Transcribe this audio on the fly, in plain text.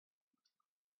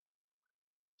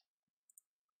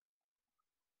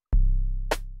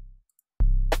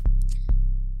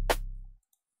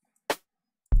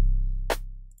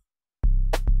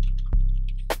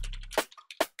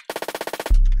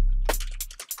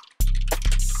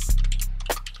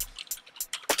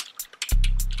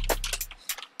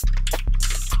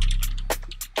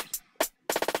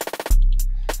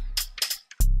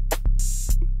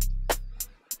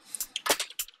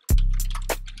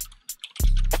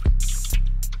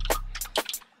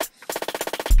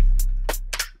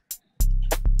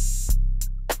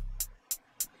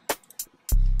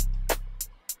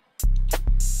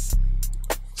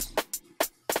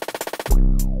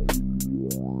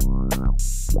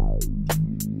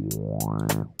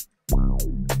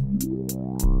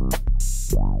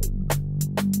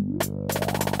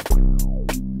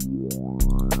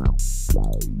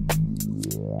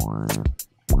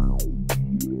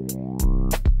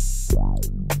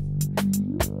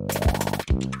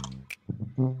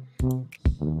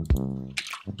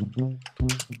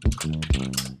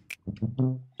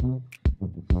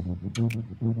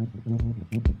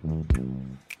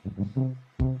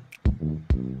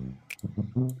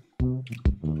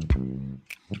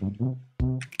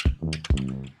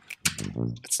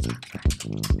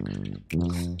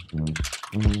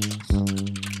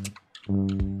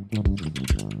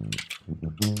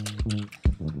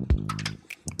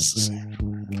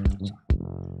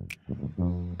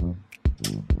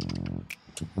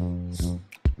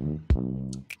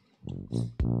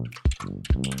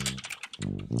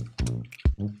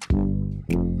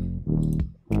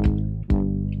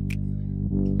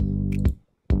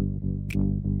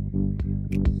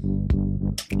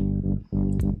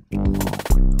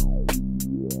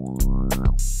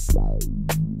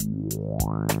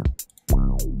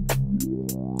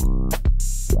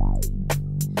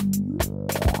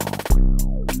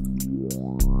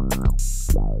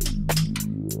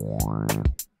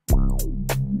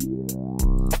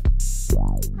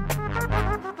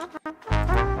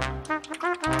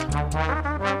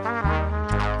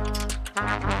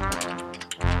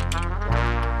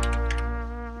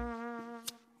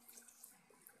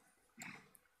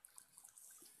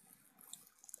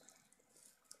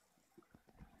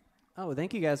Oh,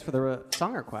 thank you guys for the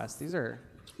song requests. These are,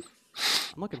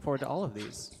 I'm looking forward to all of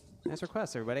these. Nice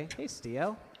requests, everybody. Hey,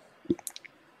 Stio.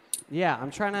 Yeah,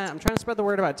 I'm trying to spread the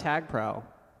word about Tag Pro.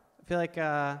 I feel like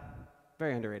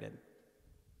very underrated.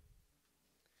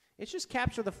 It's just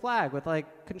capture the flag with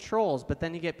like controls, but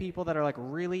then you get people that are like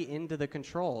really into the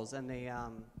controls, and they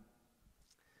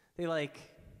like.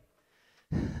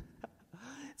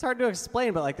 It's hard to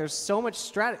explain, but like there's so much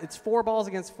strategy. It's 4 balls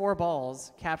against 4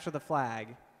 balls. Capture the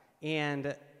flag.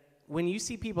 And when you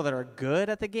see people that are good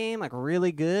at the game, like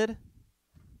really good,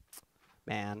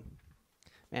 man,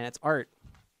 it's art.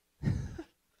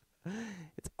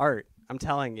 It's art. I'm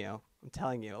telling you.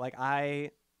 Like I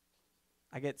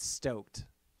get stoked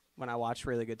when I watch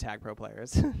really good Tag Pro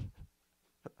players.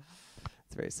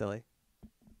 It's very silly.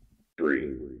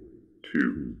 3,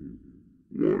 2,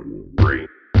 1, break.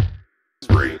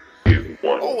 3, 2,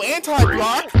 1. Oh,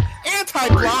 anti-block!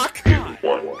 Anti-block! 3, 2,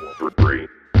 1, break.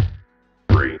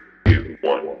 3, 2,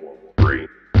 1, 3,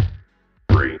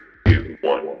 3, 2,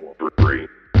 1, 3,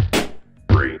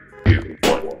 3, 2,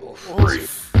 1, 3,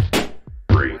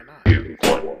 3, 2,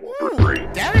 1, 3.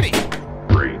 Daddy!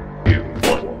 3, 2,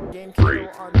 1, Game 3, control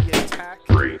on the attack.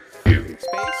 3, 2,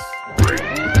 Space. 3,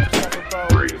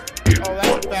 3, 2, oh,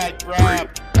 that's a bad grab.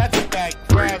 That's a bad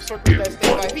grab. Circle that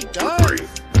thing like he does.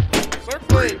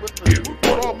 Circulate with the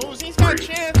ball moves. He's got a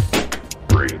chance.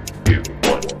 3, 2,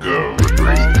 1, go.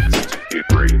 3, 2,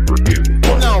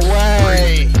 1. No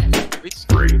way.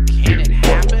 Can it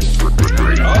happen?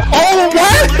 Oh,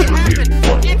 what?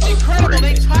 It's incredible.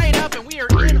 They tie it up and we are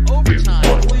in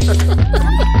overtime.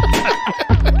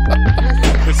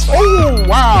 Oh,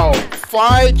 wow.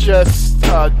 Fly just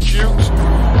jukes.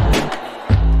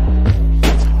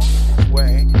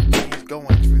 Way. He's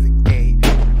going through the gate.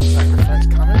 Sacrifice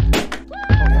coming.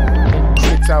 Oh, yeah.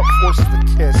 Sticks out, forces the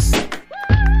kiss.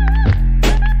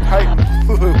 Titan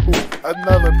Blue.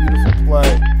 Another beautiful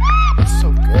play. It's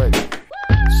so good.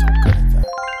 So good at that.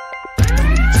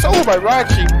 Solo by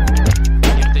Rachi.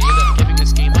 If they end up giving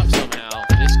this game up somehow,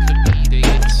 this could be the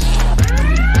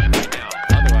right now.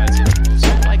 Otherwise, it's most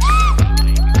likely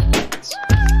Miami wins.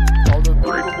 All the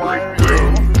wire.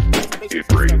 3, 3, 2,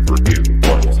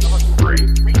 1, 3,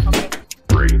 3, 2, 1,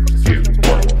 3, 2,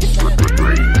 1,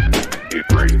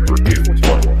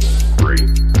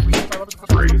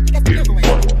 3, 2,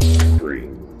 1, 3.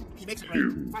 He makes it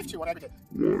right. 5-2 on every day.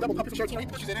 Double cup for sure. He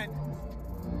pushes it in.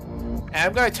 And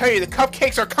I'm going to tell you, the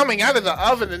cupcakes are coming out of the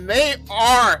oven, and they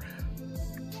are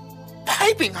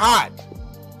piping hot.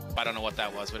 I don't know what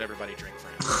that was, but everybody drink for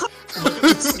him.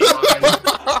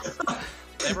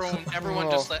 Everyone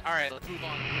just let. All right, let's move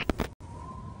on.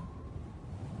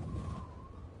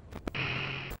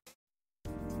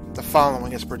 The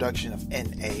following is a production of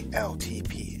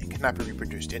mLTP and cannot be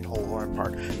reproduced in whole or in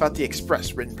part without the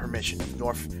express written permission of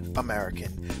North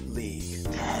American League.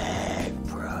 Tag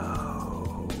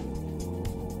Pro.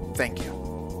 Thank you.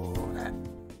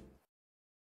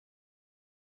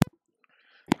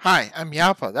 Hi, I'm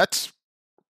Yappa. That's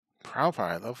Proud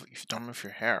Pie. I love what you've done with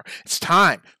your hair. It's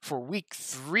time for week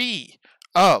 3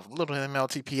 of little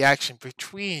mLTP action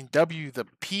between the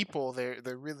people.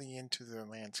 They're really into their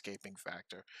landscaping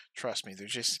factor. Trust me, they're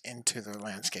just into their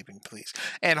landscaping, please.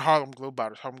 And Harlem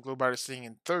GlobeBotters. Harlem GlobeBotters sitting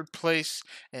in 3rd place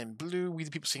in blue. We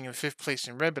the people sitting in 5th place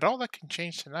in red. But all that can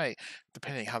change tonight,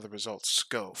 depending how the results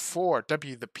go. For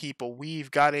the people,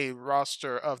 we've got a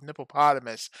roster of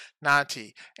Nippopotamus,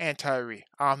 Nanti, Antari,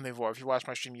 Omnivore. If you watch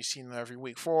my stream, you've seen them every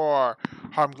week. For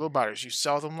Harlem GlobeBotters, you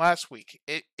saw them last week.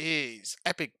 It is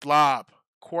Epic Blob,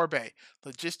 Corbet,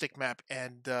 Logistic Map,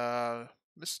 and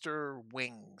Mr.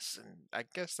 Wings. And I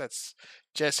guess that's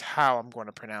just how I'm going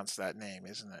to pronounce that name,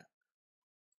 isn't it?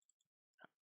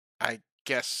 I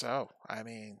guess so. I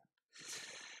mean,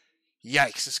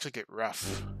 yikes, this could get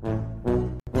rough.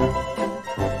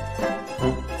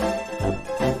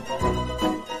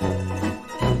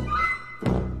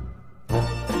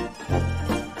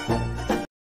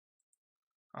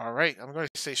 All right, I'm going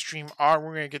to say stream R.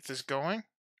 We're going to get this going.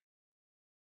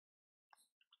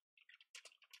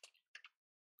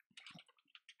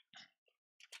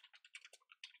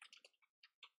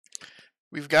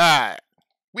 We've got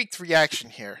week 3 action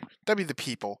here. The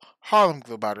people, Harlem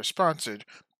GlobeBotters, sponsored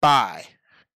by.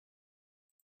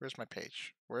 Where's my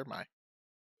page? Where am I?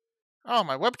 Oh,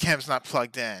 my webcam's not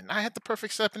plugged in. I had the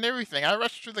perfect setup and everything. I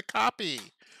rushed through the copy.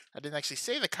 I didn't actually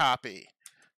say the copy.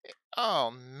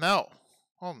 Oh no.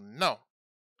 Oh no.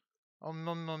 Oh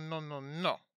no no no no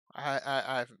no.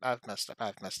 I've messed up.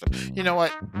 I've messed up. You know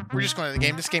what? We're just going to the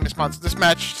game. This game is sponsored. This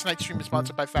match, tonight's stream is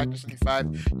sponsored by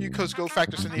Factor75. You codes go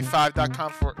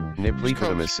Factor75.com for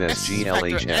mLTP says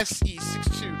GLHF.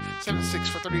 SE6276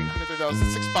 for $3,800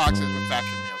 and 6 boxes with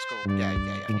factor meals. Go. Yeah.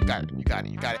 You got it. You got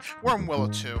it. You got it. We're in Willow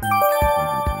 2.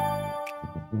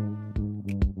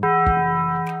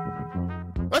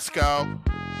 Let's go.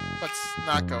 Let's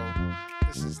not go.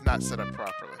 This is not set up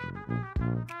properly.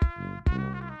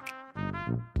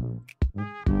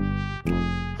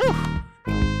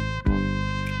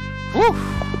 Whew.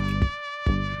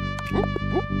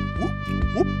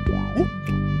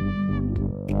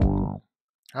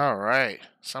 All right.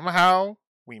 Somehow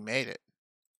we made it.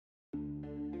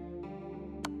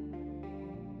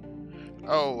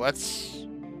 Oh, let's.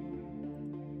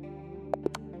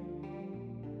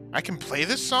 I can play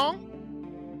this song?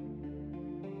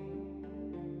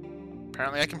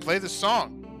 Apparently I can play this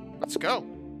song. Let's go.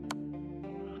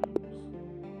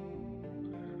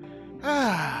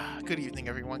 Good evening,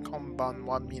 everyone.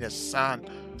 Konbanwa minasan.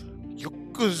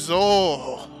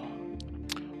 Yokuzo.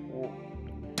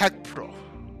 Tag Pro.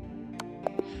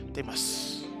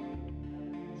 Demasu.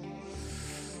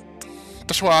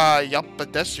 私はヤッパ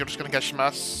です。よろしくお願いし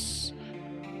ます。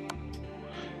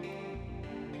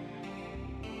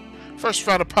First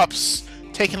round of pups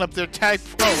taking up their tag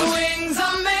pro. Wings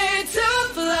are made to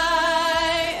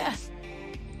fly.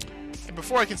 And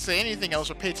before I can say anything else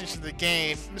or pay attention to the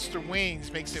game, Mr.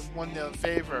 Wings makes it 1-0 in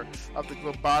favor of the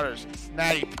GlobeBotters.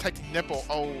 Natty protecting Nipple.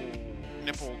 Oh,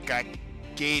 Nipple got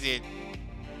gated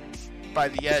by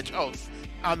the edge. Oh,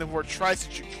 Omnivore tries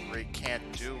to shoot Drake, can't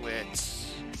do it.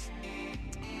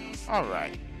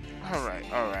 Alright.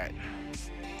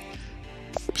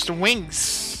 Mr.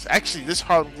 Wings. Actually, this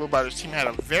Harlem GlobeBotters team had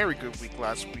a very good week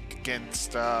last week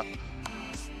against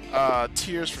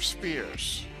Tears for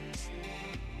Spears.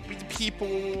 We the people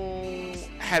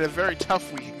had a very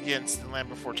tough week against the Land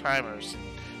Before Timers. And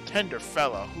Tender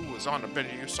Fella, who was on a bit.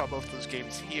 You saw both those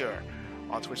games here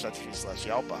on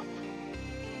twitch.tv/Yalpa.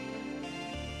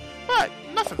 But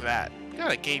enough of that. We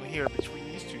got a game here between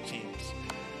these two teams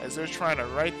as they're trying to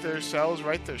right their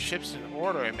ships in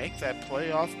order and make that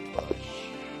playoff push.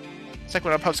 Second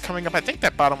round of pups coming up. I think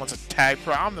that bottom one's a tag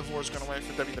pro. Omnivore is going to win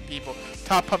for the people.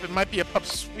 Top pup, it might be a pup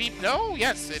sweep. No,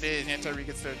 yes, it is. Antari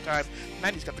gets their time.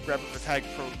 Manny's got the grab of the tag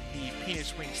pro. The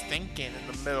Penis Wings thinking in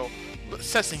the middle,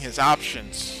 assessing his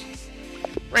options.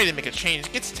 Ready to make a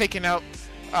change. Gets taken out.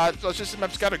 Logistic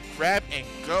Map's got to grab and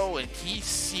go, and he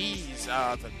sees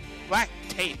the black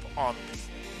tape on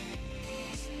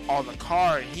the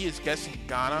car, and he is guessing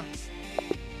Ghana.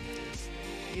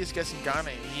 He is guessing Ghana,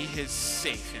 and he is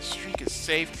safe. His streak is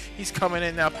safe. He's coming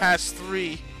in now past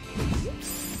 3.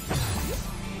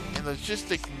 And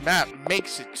Logistic Map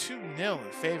makes it 2-0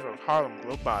 in favor of Harlem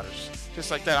GlobeBotters.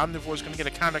 Just like that, Omnivore's going to get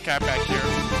a counter cap back here.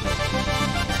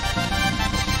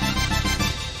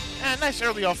 And a nice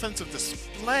early offensive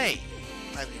display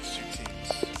by these two teams.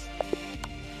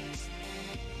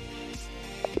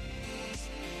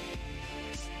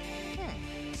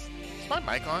 Is my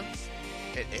mic on?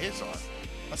 It is on.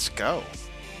 Let's go.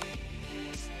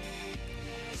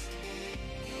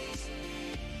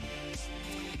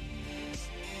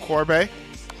 Corbet.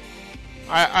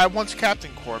 I once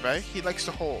captained Corbet. He likes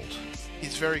to hold.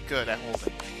 He's very good at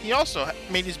holding. He also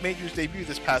made his majors debut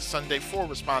this past Sunday for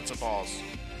responsive balls,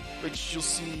 which you'll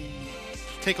see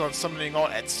take on summoning all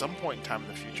at some point in time in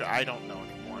the future. I don't know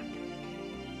anymore.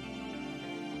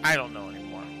 I don't know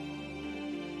anymore.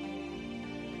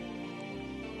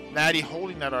 Natty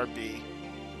holding that RB.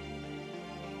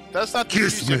 Does not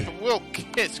use it, but will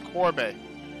kiss Corbett.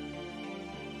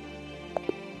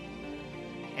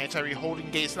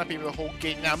 Anti-reholding gate. It's not being able to hold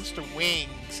gate now. Mr.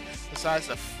 Wings decides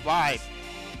to fly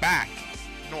back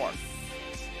north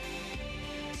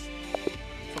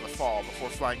for the fall before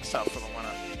flying south for the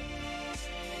winner.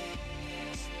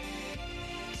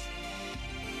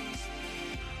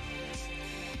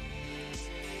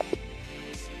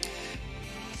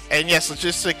 And yes,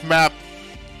 logistic map.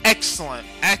 Excellent,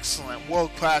 excellent,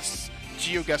 world-class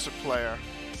GeoGuessr player.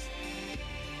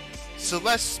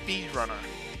 Celeste Speedrunner.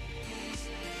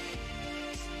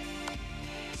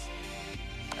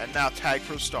 And now Tag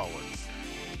Pro Stalwart.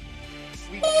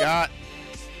 We got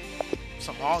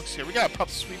some hogs here. We got a pup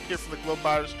sweep here for the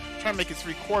GlobeBotters. Trying to make it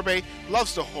 3. Corbet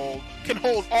loves to hold. Can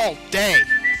hold all day.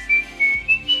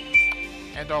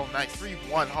 And all night.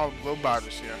 3-1 Harlem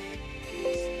GlobeBotters here.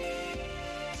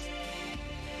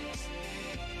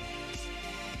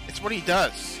 It's what he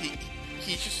does.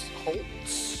 He just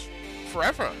holds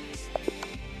forever.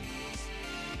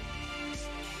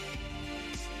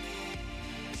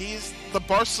 He's the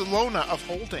Barcelona of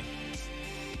holding.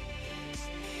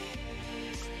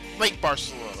 Late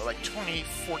Barcelona, like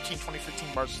 2014, 2015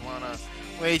 Barcelona,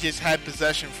 where he just had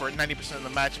possession for 90% of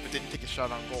the match but didn't take a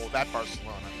shot on goal. That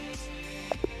Barcelona.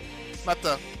 Not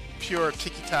the pure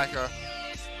tiki-taka,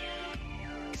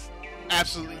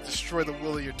 absolutely destroy the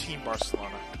will of your team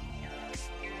Barcelona.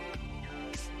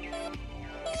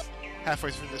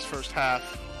 Halfway through this first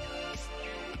half,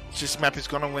 just map is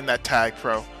going to win that tag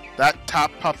pro. That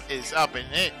top pup is up, and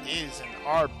it is an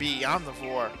RB.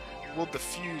 Omnivore will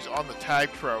diffuse on the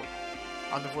tag pro.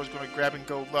 Omnivore's going to grab and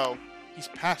go low. He's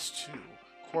past 2.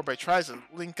 Corbett tries to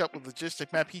link up with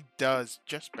logistic map. He does,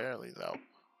 just barely though.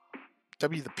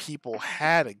 W the People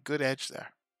had a good edge there.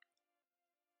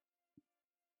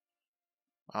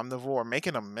 Omnivore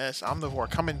making a miss.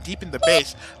 Omnivore coming deep in the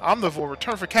base. Omnivore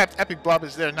return for cap. Epic Blob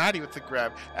is there. Naughty with the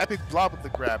grab. Epic Blob with the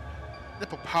grab.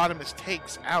 Nippopotamus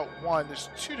takes out 1. There's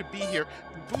 2 to be here.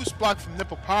 Boost block from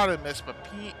Nippopotamus, but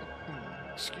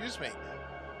excuse me.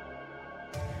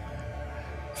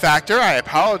 Factor, I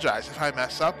apologize if I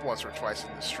mess up once or twice in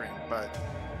the stream, but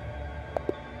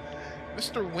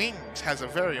Mr. Wings has a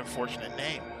very unfortunate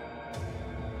name.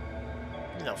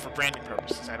 You know, for branding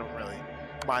purposes, I don't really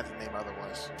mind the name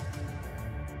otherwise.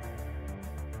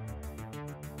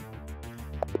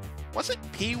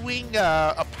 Wasn't P-Wing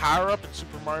a power-up in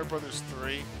Super Mario Bros.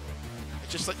 3? It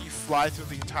just let you fly through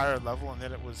the entire level and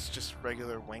then it was just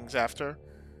regular wings after?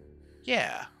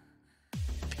 Yeah.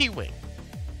 P-Wing.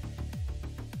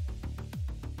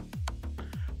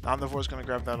 Omnivore's gonna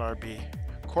grab that RB.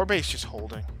 Corbet's just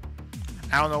holding.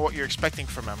 I don't know what you're expecting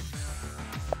from him.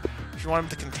 If you want him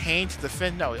to contain, to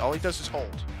defend, no. All he does is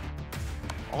hold.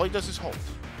 All he does is hold.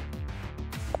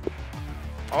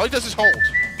 All he does is hold.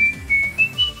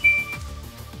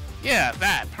 Yeah,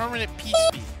 that. Permanent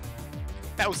P-Speed.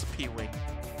 That was the P-Wing.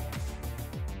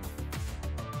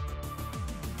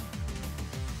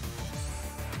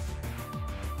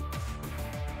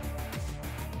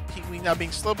 P-Wing now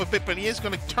being slowed a bit, but he is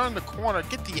going to turn the corner,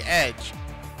 get the edge.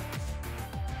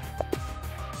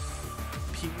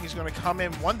 P-Wing is going to come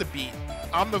in, 1 to beat.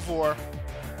 Omnivore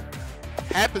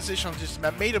had position on just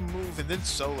map, made a move, and then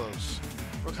solos.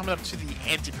 We're coming up to the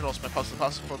anti-penultimate pups,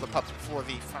 for the pups before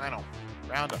the final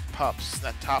round of pups.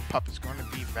 That top pup is going to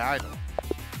be vital.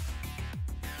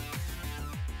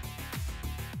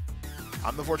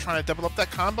 Omnivore trying to double up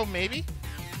that combo, maybe?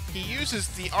 He uses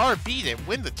the RB to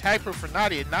win the tag pro for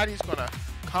Naughty, and Naughty's going to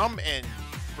come and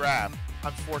grab.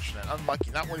 Unfortunate,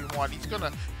 unlucky, not what he wanted. He's going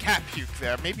to cat puke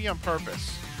there, maybe on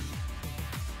purpose.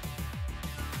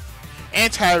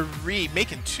 Anti-Reed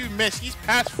making 2 miss. He's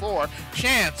past 4.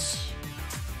 Chance.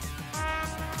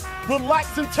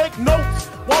 Relax and take notes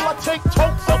while I take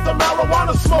totes of the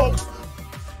marijuana smoke.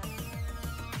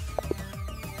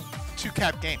 2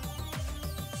 cap game.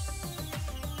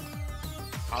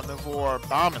 Omnivore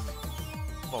bombing.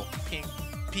 Well,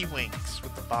 P-Wings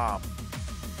with the bomb.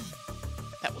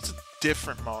 That was a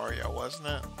different Mario, wasn't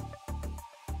it?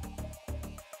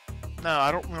 No,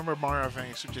 I don't remember Mario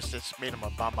having a suit, just made him a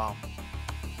bomb.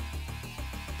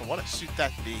 But what a suit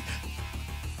that'd be.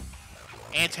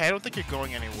 Anti, I don't think you're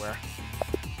going anywhere.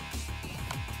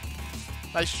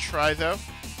 Nice try, though.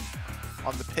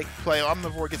 On the pick play,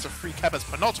 Omnivore gets a free cap as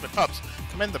penultimate pups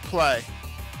come into play.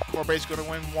 Corbet's going to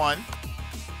win 1.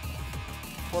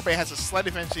 Corbett has a slight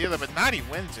advantage to the other, but Nadi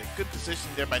wins it. Good position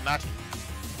there by Nadi.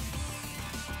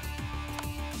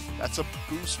 That's a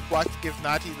boost block to give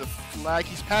Nadi the flag.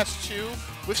 He's past 2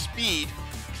 with speed.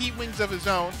 P wings of his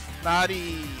own.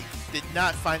 Nadi did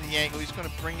not find the angle. He's going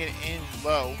to bring it in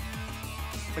low,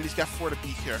 but he's got 4 to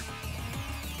beat here.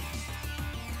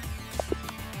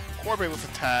 Corbett with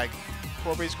a tag.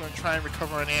 Corbett's going to try and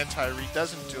recover an anti-re.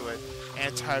 Doesn't do it.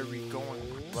 Anti-re going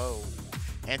low.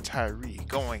 Anti-re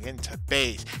going into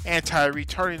base. Anti-re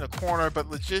turning the corner,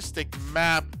 but Logistic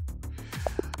Map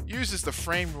uses the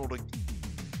frame rule to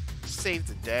save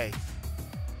the day.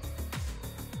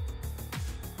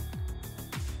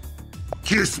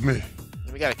 Kiss me.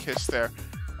 We got a kiss there.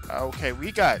 Okay,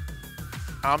 we got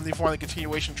Omnivore in the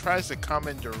continuation. Tries to come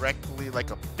in directly like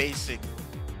a basic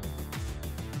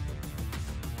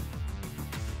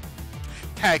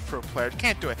Tag Pro player.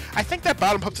 Can't do it. I think that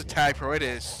bottom pup's a Tag Pro. It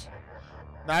is.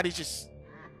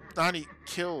 Nadi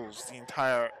kills the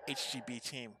entire HGB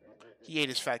team. He ate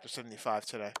his Factor 75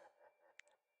 today.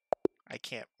 I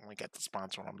can't only get the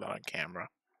sponsor when I'm not on camera.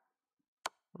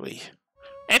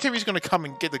 Anthony's going to come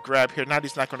and get the grab here.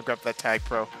 Nadi's not going to grab that Tag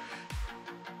Pro.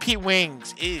 P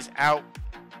Wings is out.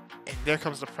 And there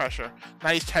comes the pressure.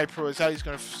 Nadi's Tag Pro is out. He's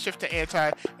going to shift to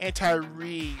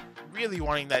Anti-Re. Really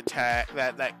wanting that tag,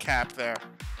 that cap there.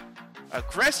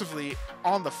 Aggressively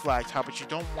on the flag top, but you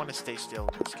don't want to stay still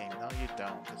in this game. No, you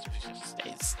don't. Because if you just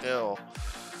stay still,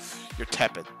 you're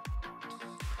tepid.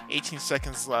 18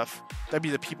 seconds left. The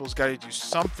People's got to do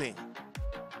something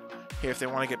here if they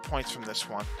want to get points from this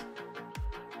one.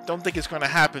 Don't think it's going to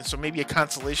happen, so maybe a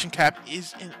consolation cap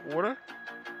is in order?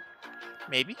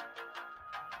 Maybe.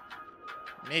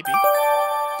 Maybe.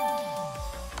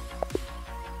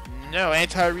 No,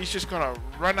 Anti-Re's just going to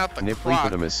run out the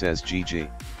clock. Niplipodimus says GG.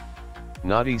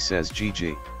 Nadi says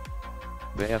GG.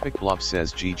 The Epic Blob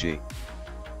says GG.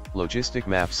 Logistic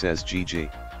Map says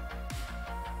GG.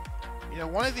 You know,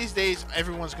 one of these days,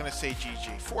 everyone's going to say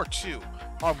GG. 4-2.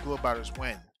 Harlem GlobeBotters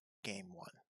win Game 1.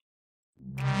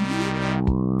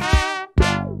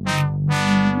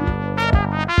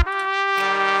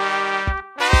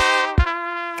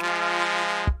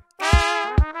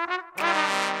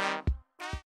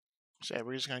 So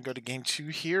we're just going to go to Game 2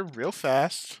 here real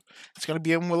fast. It's going to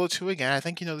be in Willow 2 again. I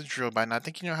think you know the drill by now. I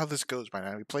think you know how this goes by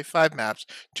now. We play 5 maps,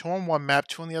 2 on one map,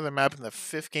 2 on the other map, and the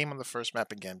 5th game on the first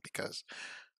map again because,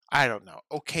 I don't know,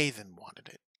 Okay Then wanted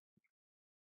it.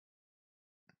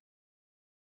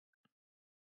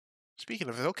 Speaking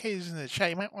of it, Okay is in the chat.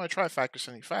 You might want to try Factor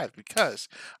 75 because,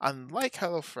 unlike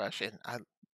HelloFresh, and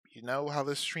you know how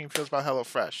this stream feels about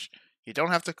HelloFresh, you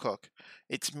don't have to cook.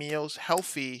 It's meals,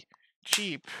 healthy,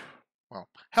 cheap, well,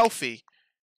 healthy,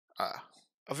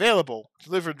 available,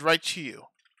 delivered right to you.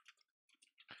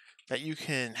 That you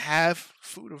can have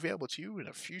food available to you in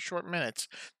a few short minutes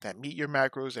that meet your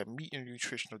macros, that meet your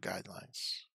nutritional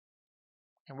guidelines.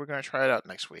 And we're going to try it out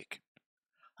next week.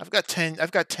 I've got 10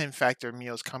 Factor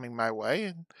meals coming my way,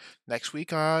 and next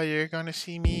week you're going to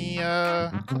see me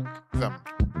cook them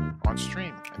on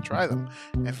stream and try them.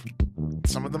 And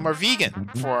some of them are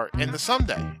vegan for in the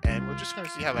someday, and we're just going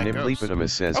to see how that goes. Niplipodimus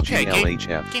says Okay,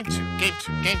 GLHF. game two.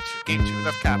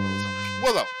 Enough capitalism.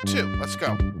 Willow 2. Let's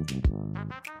go.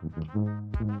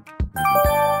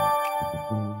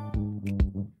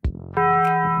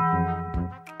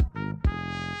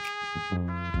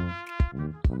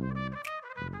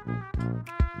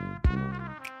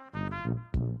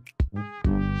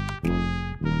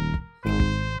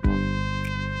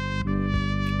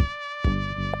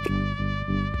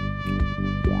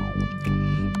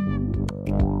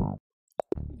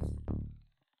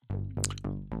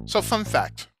 So, fun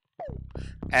fact.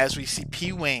 As we see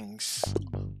P Wings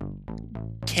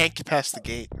can't get past the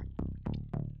gate.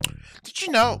 Did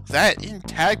you know that in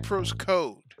Tag Pro's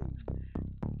code,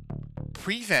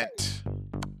 Prevent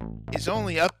is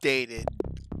only updated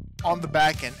on the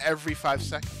back end every 5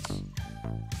 seconds?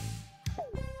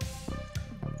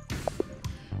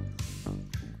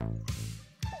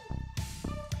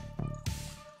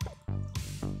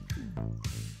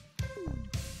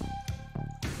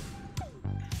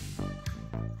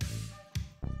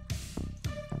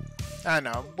 I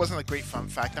know, it wasn't a great fun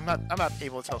fact. I'm not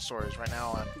able to tell stories right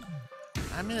now.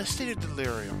 I'm in a state of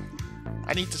delirium.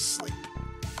 I need to sleep.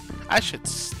 I should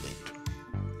sleep.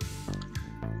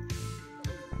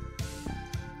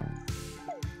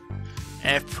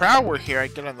 And if Prowl were here,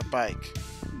 I'd get on the bike.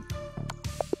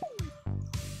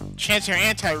 Chance here,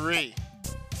 Anti-Re.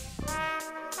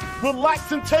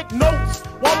 Relax and take notes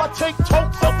while I take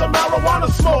totes of the marijuana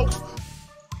smokes.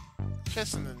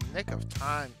 Just in the nick of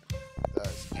time.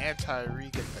 Does Anti-Re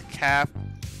get the cap?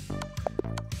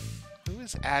 Who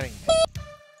is adding me?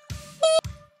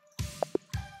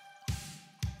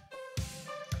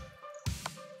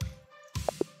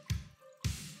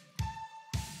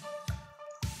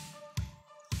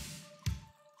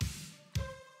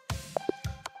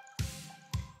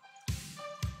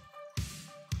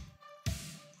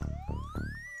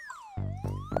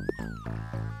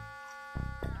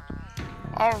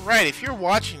 Alright, if you're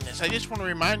watching this, I just want to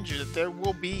remind you that there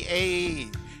will be a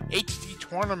HD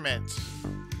tournament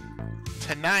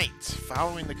tonight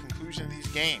following the conclusion of these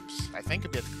games. I think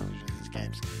it'll be at the conclusion of these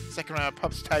games. Second round of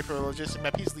Pups Type for Logistic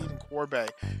Map. He's leading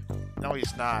Corbet. No,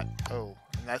 he's not. Oh,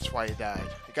 and that's why he died.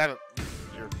 You got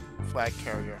your flag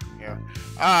carrier here.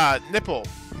 Nipple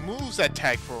moves that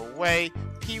tag pro away.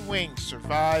 P-Wing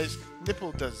survives.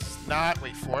 Nipple does not.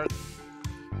 Wait for it.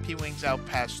 P-Wing's out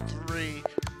past 3.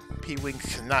 P-Wing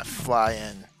cannot fly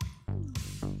in.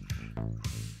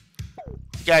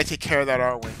 You gotta take care of that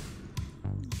R-Wing.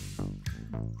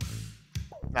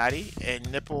 Naughty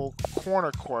and Nipple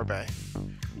corner Corbet.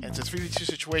 And it's a 3v2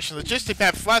 situation. Logistic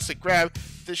map Flaccid grab.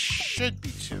 This should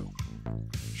be 2.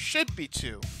 Should be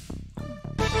 2.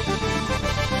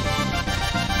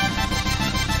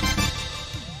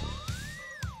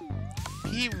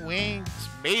 P-Wings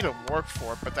made him work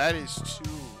for it, but that is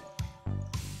 2.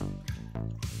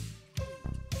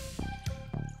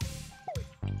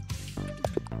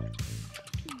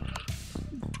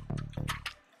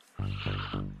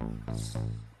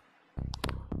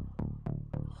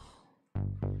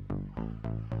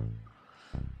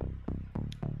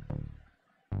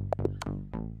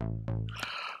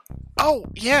 Oh,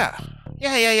 yeah.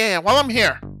 Yeah. While I'm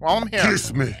here.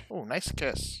 Kiss me. Oh, nice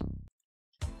kiss.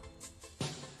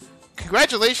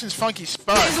 Congratulations, Funky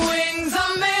Spud. His wings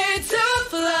are made to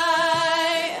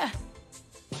fly.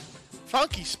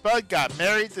 Funky Spud got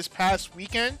married this past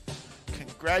weekend.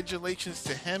 Congratulations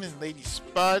to him and Lady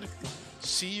Spud.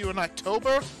 See you in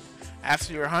October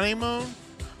after your honeymoon.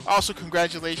 Also,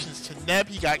 congratulations to Neb.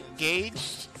 He got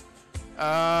engaged.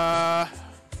 Well,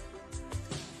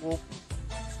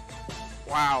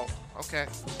 wow. Okay.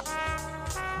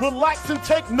 Relax and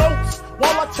take notes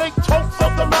while I take totes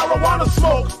of the marijuana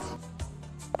smoke.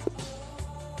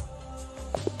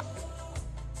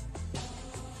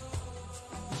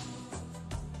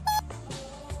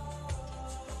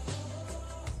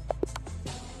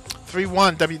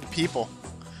 (3-1) W the people.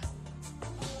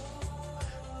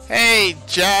 Hey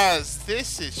Jazz,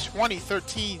 this is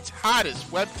 2013's hottest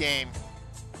web game.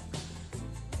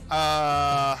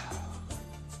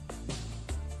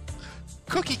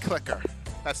 Cookie Clicker.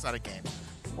 That's not a game.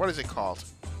 What is it called?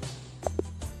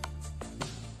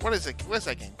 What is it? What's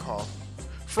that game called?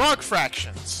 Frog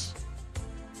Fractions.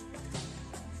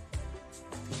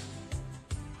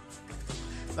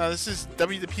 Now this is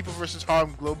W the People versus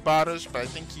Harlem GlobeBotters, but I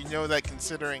think you know that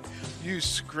considering you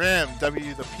scrim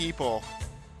W the People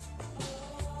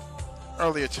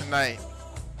earlier tonight.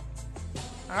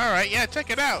 Alright, yeah, check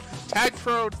it out.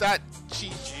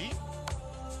 Tagpro.gg.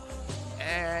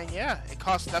 And yeah, it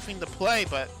costs nothing to play,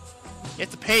 but you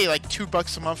have to pay like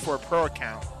 $2 a month for a pro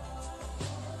account.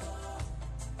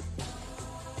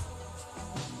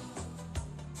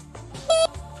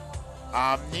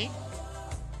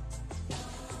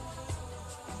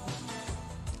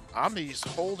 Omni's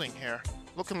holding here,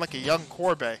 looking like a young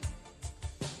Corbet.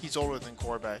 He's older than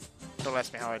Corbet. Don't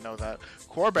ask me how I know that.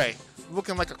 Corbet,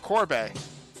 looking like a Corbet.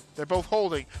 They're both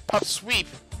holding. Pup sweep.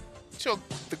 Until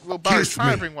the GlobeBotters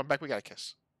trying to bring one back. We got a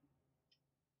kiss.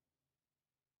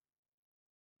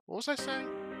 What was I saying?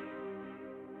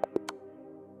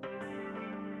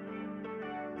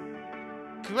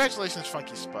 Congratulations,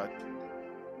 Funky Spud.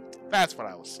 That's what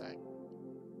I was saying.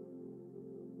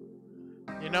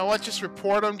 You know what? Just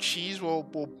report them. Cheese will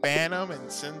ban them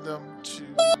and send them to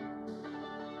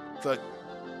the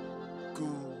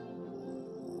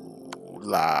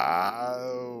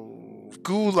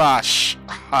goulash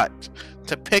hut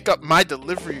to pick up my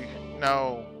delivery.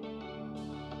 No.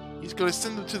 He's going to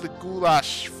send them to the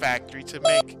goulash factory to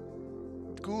make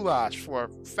goulash for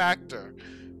Factor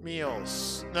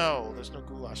meals. No, there's no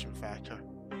goulash in Factor.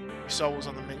 We saw what was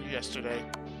on the menu yesterday.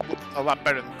 Looked a lot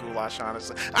better than goulash,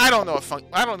 honestly. I don't know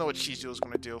what Cheese is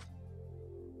going to do.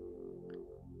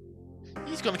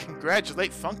 He's going to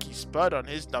congratulate Funky Spud on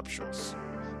his nuptials.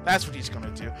 That's what he's going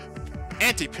to do.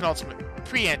 Anti-penultimate.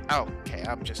 Oh, okay,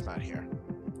 I'm just not here.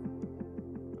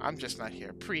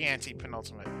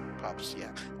 Pre-anti-penultimate pups,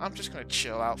 yeah. I'm just going to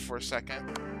chill out for a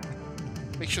second.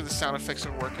 Make sure the sound effects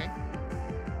are working.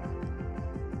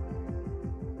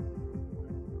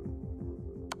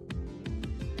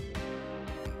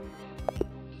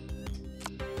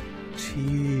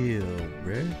 Chill,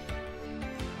 bruh.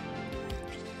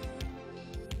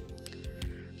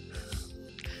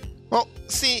 Well,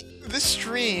 see, this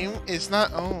stream is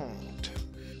not owned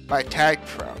by Tag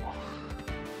Pro.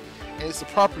 It is the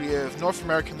property of North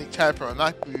American League Tag Pro and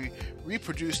not be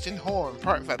reproduced in whole and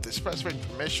part without the express written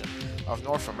permission of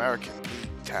North American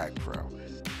League Tag Pro.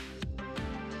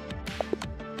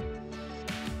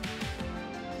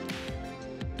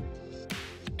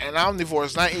 And Omnivore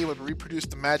is not able to reproduce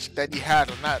the magic that he had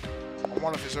on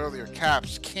one of his earlier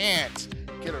caps. Can't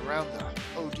get around the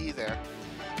OD there.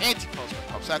 Anti-postman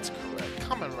pops, that's correct.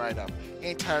 Coming right up.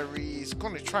 Anti-Reese,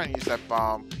 going to try and use that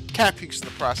bomb. Cap pukes in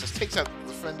the process, takes out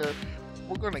the defender.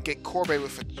 We're going to get Corbett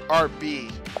with an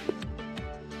RB.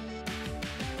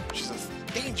 Which is a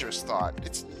dangerous thought.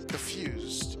 It's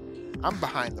diffused. I'm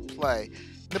behind the play.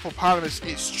 Nippopotamus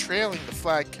is trailing the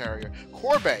flag carrier.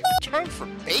 Corbett, return for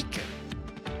bacon.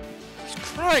 He's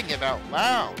crying it out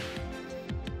loud.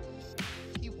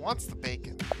 He wants the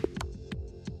bacon.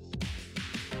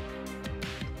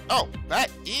 Oh, that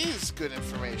is good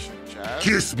information, Jazz.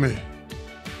 Kiss me.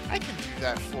 I can do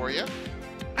that for you.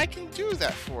 I can do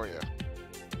that for you.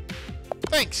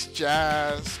 Thanks,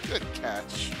 Jazz. Good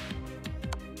catch.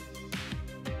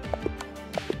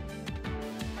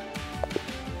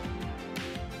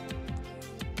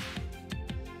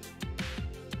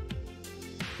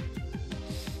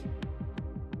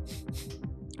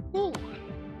 Ooh.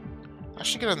 I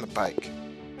should get on the bike.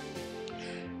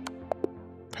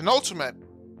 Penultimate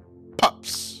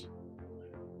pups.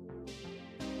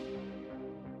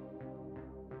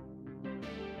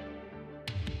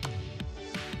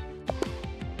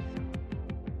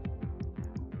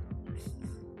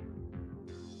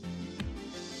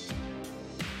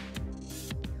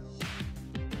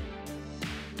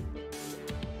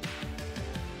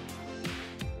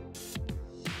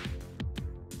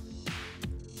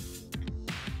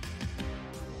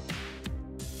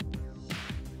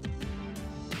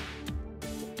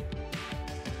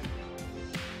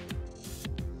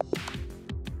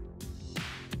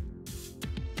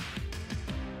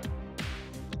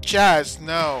 Jazz,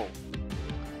 no.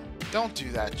 Don't do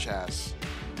that, Jazz.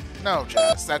 No,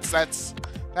 Jazz. That's not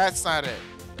it.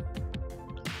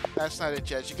 That's not it,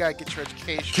 Jazz. You gotta get your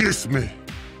education. Kiss me.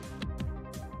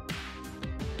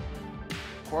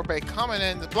 Corbett coming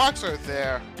in. The blocks are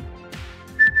there.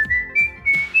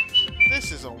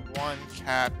 This is a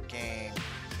one-cap game.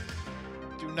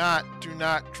 Do not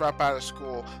drop out of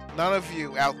school. None of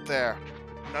you out there.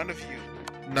 None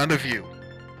of you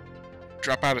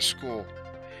drop out of school.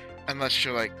 Unless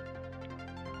you're like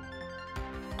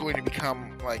going to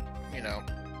become like, you know,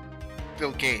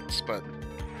 Bill Gates, but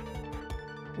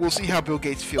we'll see how Bill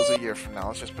Gates feels a year from now.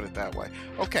 Let's just put it that way.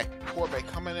 Okay, Corbett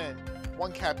coming in.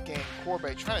 One cap game.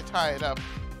 Corbett trying to tie it up.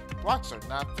 Blocks are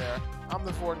not there.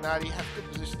 Omnivore Naughty has good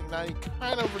positioning. Naughty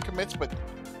kind of overcommits, but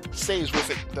stays with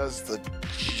it. Does the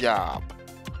job.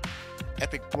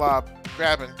 Epic Blob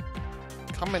grabbing.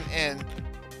 Coming in.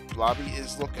 Blobby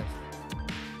is looking.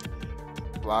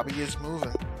 Blobby is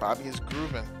moving. Bobby is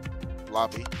grooving.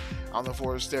 Blobby.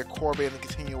 Omnivore is there. Corbett in the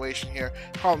continuation here.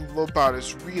 Harlem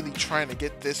GlobeBotters really trying to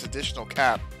get this additional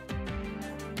cap.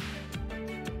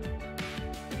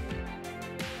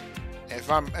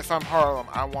 If I'm Harlem,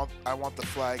 I want the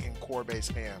flag in Corbett's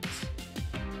hands.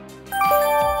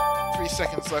 3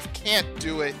 seconds left. Can't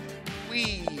do it.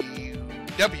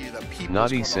 The people.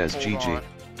 Naughty says GG.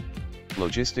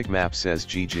 Logistic Map says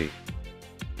GG.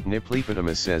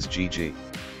 Niplepotamus says GG.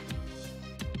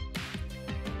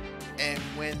 And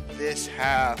win this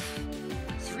half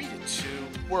 3-2.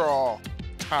 We're all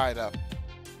tied up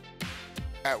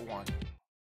at 1.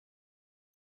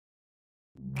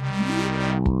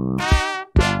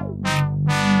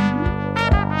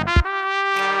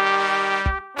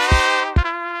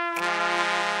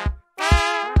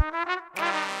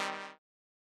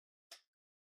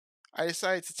 I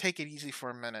decided to take it easy for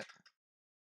a minute.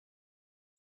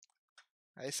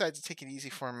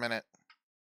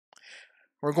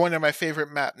 We're going to my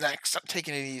favorite map next. I'm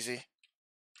taking it easy.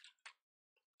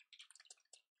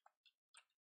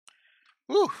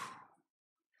 Woo.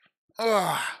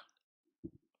 Ugh.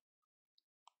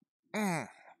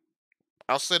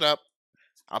 I'll sit up.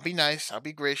 I'll be nice. I'll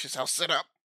be gracious. I'll sit up.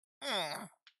 I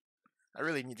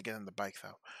really need to get on the bike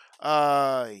though.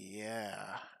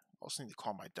 Yeah. I also need to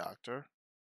call my doctor.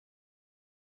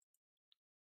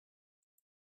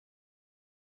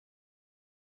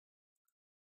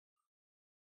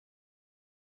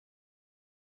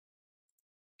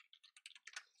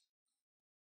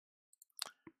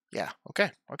 Yeah,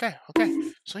 okay.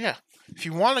 So yeah, if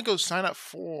you want to go sign up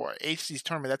for HC's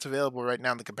tournament, that's available right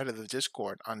now in the competitive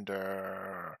Discord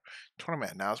under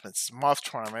tournament announcements. Moth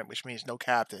tournament, which means no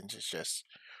captains. It's just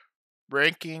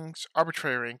rankings,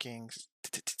 arbitrary rankings.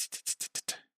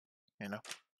 You know.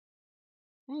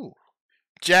 Ooh.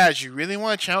 Jazz, you really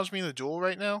want to challenge me in the duel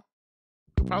right now?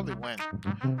 I'll probably win.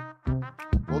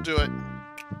 We'll do it.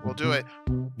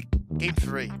 Game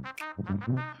 3.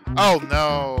 Oh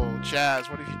no, Jazz,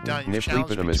 what have you done? You've challenged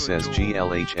me to a Niplepotamus says duel.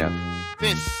 GLHF.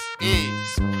 This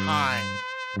is time.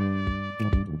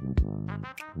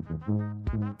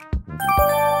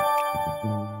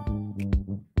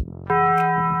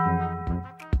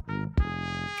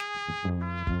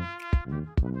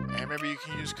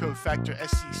 use code factor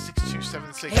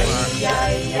SC6276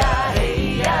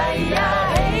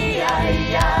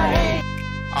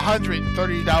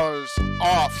 $130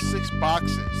 off 6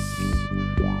 boxes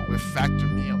with Factor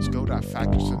Meals. Go to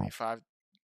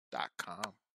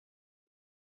factor75.com.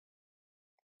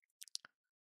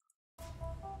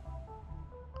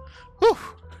 Whew.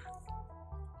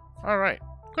 All right.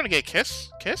 I'm going to get a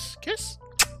kiss. Kiss. Kiss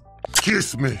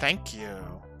me. Thank you.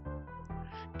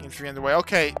 Game 3 underway.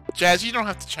 Okay, Jazz, you don't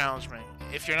have to challenge me.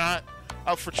 If you're not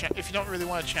up for if you don't really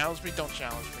want to challenge me, don't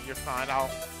challenge me. You're fine.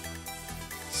 I'll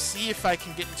see if I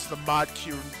can get into the mod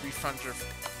queue and refund your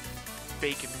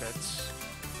bacon bits.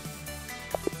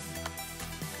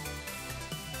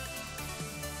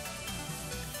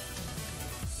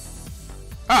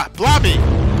 Ah, Blobby!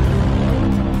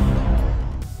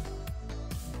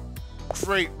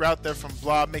 Great route there from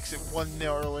Blob. Makes it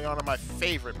 1-0 early on my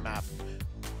favorite map.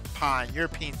 Pine,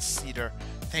 European Cedar.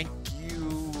 Thank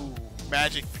you,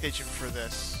 Magic Pigeon, for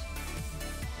this.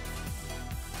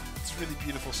 It's really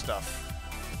beautiful stuff.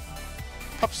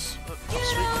 Pups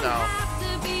Sweet now.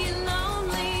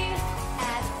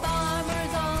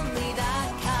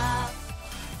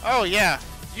 Oh yeah,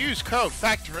 use code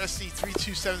Factor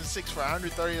SC3276 for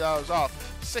 $130 off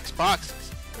 6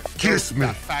 boxes. Kiss me.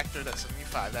 Factor at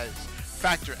 75. That is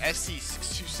Factor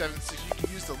SC6276. You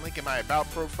can use the link in my About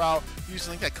profile. Use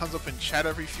the link that comes up in chat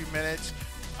every few minutes.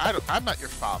 I'm not your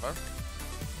father.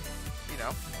 You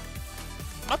know,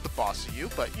 I'm not the boss of you,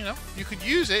 but you know, you could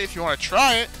use it if you want to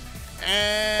try it,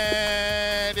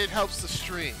 and it helps the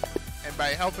stream. And by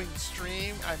helping the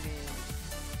stream, I mean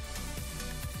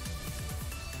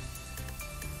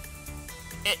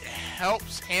it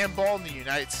helps handball in the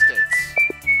United States.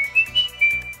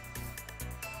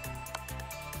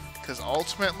 Because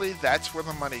ultimately, that's where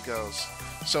the money goes.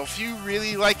 So if you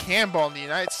really like handball in the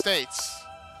United States,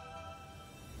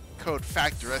 code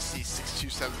Factor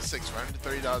SC6276 for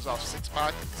 $130 off 6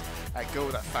 boxes at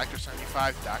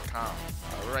go.factor75.com.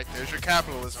 Alright, there's your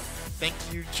capitalism. Thank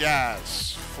you,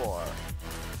 Jazz, for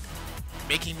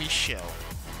making me shill.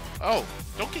 Oh,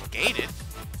 don't get gated.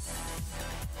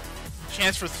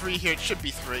 Chance for 3 here. It should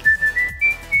be 3.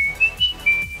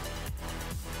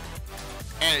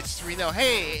 And it's 3-0.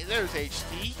 Hey, there's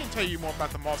HD. He can tell you more about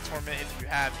the Moth Tournament if you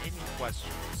have any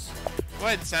questions. Go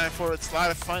ahead and sign up for it. It's a lot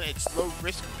of fun. It's low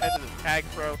risk competitive tag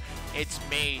pro. It's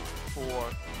made for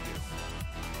you.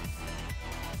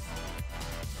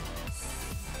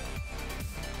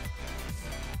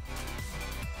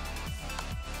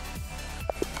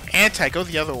 Anti, go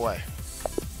the other way.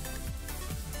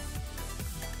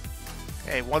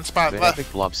 Okay, 1 spot The left.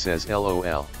 Epic Blob says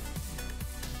LOL.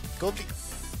 Go the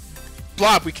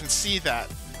Blob, we can see that.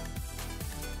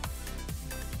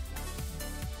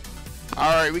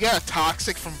 Alright, we got a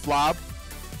toxic from Blob.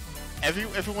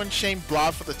 Everyone shame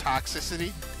Blob for the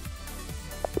toxicity.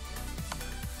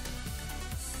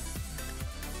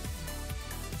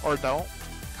 Or don't.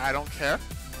 I don't care.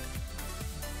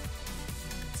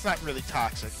 It's not really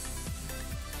toxic.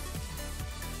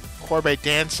 Corbe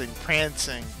dancing,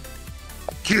 prancing,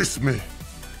 Kiss me.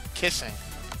 kissing.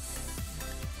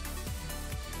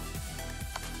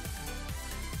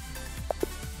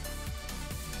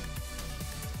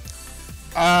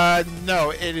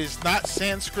 No, it is not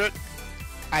Sanskrit.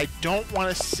 I don't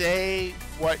want to say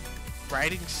what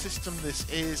writing system this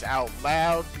is out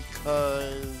loud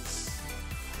because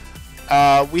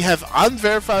we have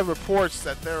unverified reports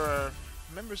that there are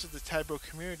members of the Typo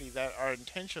community that are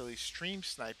intentionally stream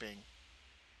sniping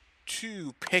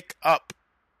to pick up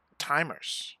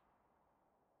timers.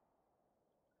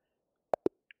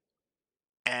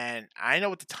 And I know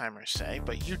what the timers say,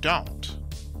 but you don't.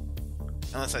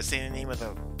 Unless I say the name of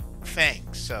the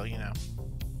thing, so you know.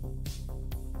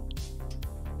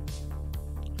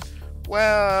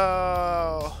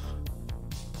 Well,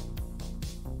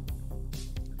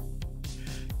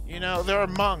 you know, there are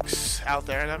monks out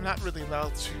there, and I'm not really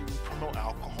allowed to promote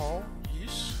alcohol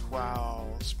use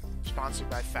while sponsored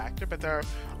by Factor, but there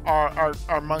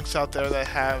are monks out there that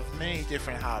have many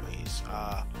different hobbies.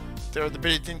 There are the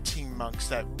Benedictine monks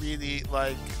that really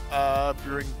like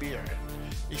brewing beer.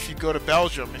 If you go to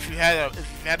Belgium, if you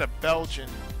had a Belgian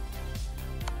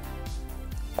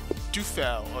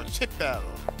Dufel or Tippel,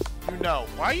 you know.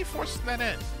 Why are you forcing that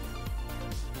in?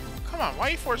 Come on, why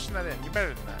are you forcing that in? You're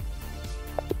better than that.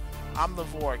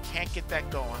 Omnivore, can't get that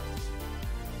going.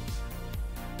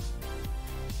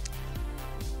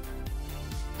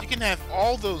 You can have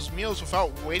all those meals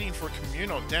without waiting for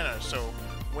communal dinner, so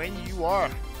when you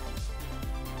are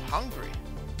hungry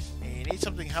and you need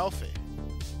something healthy,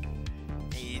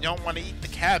 you don't want to eat the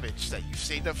cabbage that you've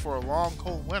saved up for a long,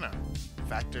 cold winter,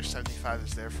 Factor 75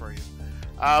 is there for you.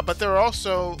 But there are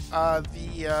also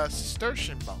the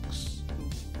Cistercian monks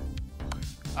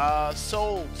who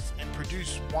sold and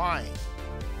produced wine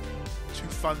to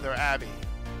fund their abbey.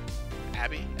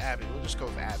 Abbey? We'll just go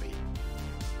with abbey.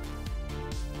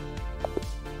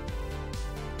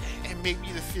 And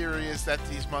maybe the theory is that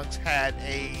these monks had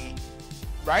a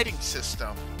writing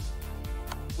system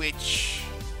which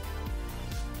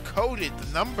coded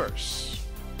the numbers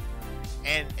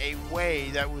in a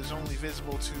way that was only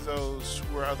visible to those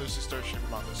who were other Cistercian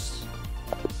monks.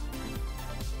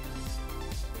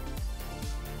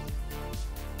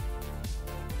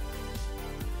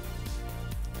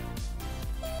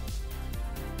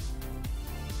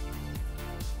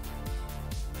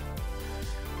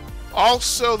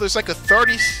 Also, there's like a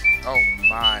 30... Oh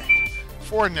my.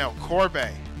 4-0,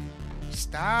 Corbe.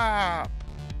 Stop.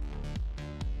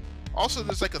 Also,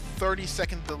 there's like a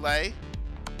 30-second delay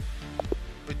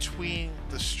between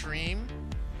the stream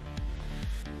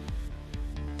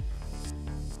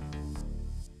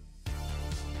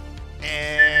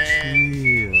and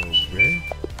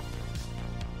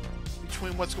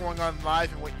between what's going on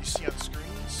live and what you see on screen.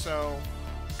 So,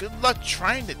 good luck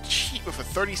trying to cheat with a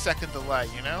 30-second delay,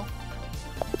 you know?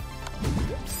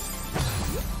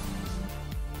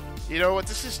 You know what?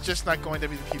 This is just not going to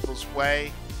be the people's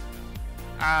way.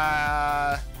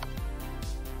 You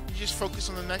just focus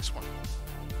on the next one.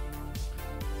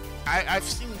 I've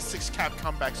seen 6-cap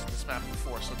comebacks in this map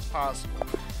before, so it's possible.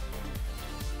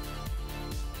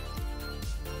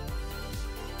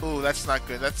 Ooh, that's not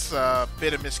good. That's a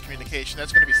bit of miscommunication.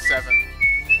 That's going to be 7.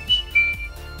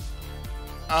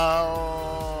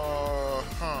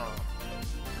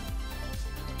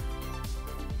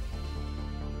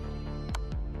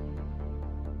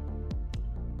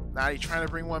 Naughty trying to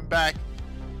bring one back.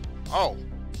 Oh,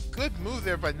 good move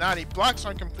there by Naughty. Blocks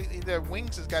aren't completely there.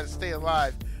 Wings has got to stay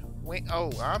alive.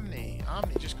 Oh, Omni,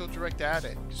 just go direct at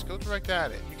it. Just go direct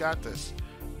at it. You got this.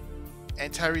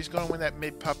 And Tyree's going to win that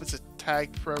mid pup. It's a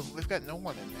tag pro. They've got no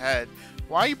one in head.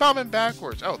 Why are you bombing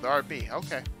backwards? Oh, the RB.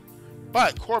 Okay.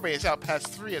 But Corbe is out past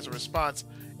 3 as a response.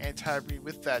 And Tyree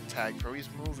with that tag pro. He's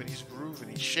moving. He's grooving.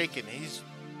 He's shaking. He's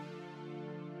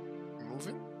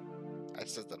moving? I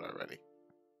said that already.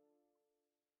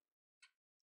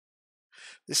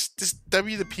 This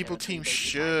W the People team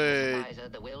should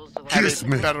have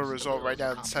a better result right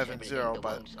now than 7-0,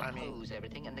 but I mean,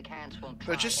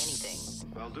 they're just...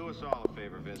 Well, do us all a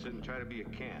favor, Vincent, and try to be a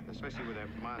can, especially where that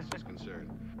monster's concerned.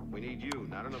 We need you,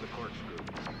 not another corkscrew.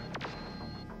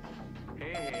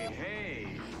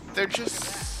 Hey! They're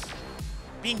just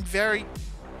being very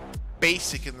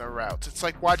basic in their routes. It's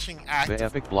like watching active... The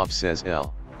Epic Blob says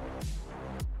L.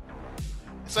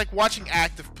 It's like watching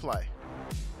active play.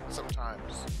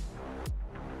 Sometimes,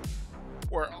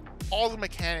 where all the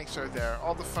mechanics are there,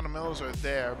 all the fundamentals are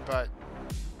there, but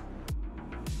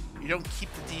you don't keep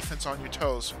the defense on your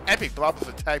toes. Epic Blob with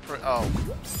a tag pro. Oh.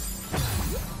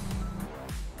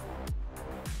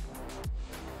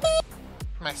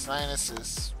 My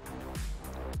sinuses.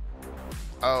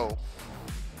 Oh.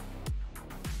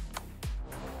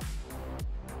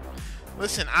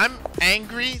 Listen, I'm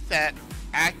angry that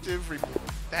active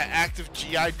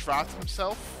GI dropped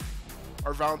himself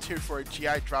or volunteered for a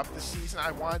GI drop this season.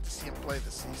 I wanted to see him play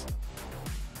this season.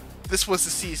 This was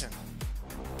the season.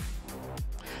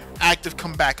 Active,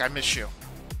 come back. I miss you.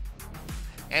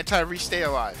 Anti-Re, stay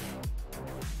alive.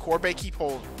 Corbe, keep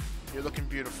holding. You're looking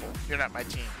beautiful. You're not my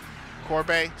team.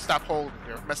 Corbe, stop holding.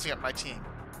 You're messing up my team.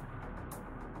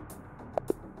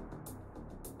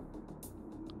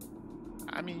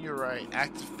 I mean, you're right.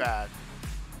 Active bad.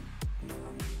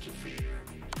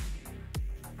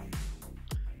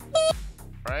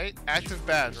 Right? Active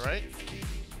bad, right?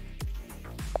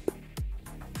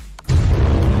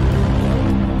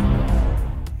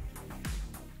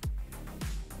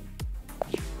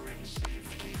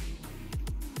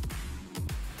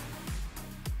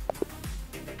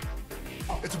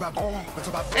 It's about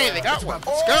hey, they got one. Let's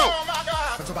go. Oh my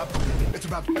God. It's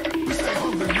about stay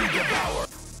hungry, we devour.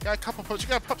 Got a couple pups. You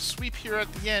got a pup sweep here at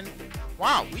the end.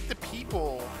 Wow, We the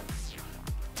People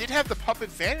did have the pup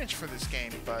advantage for this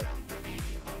game, but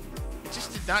it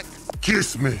just did not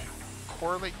Kiss me.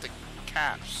 correlate the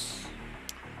caps.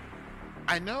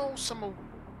 I know some of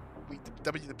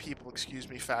W the People, excuse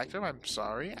me, factor. I'm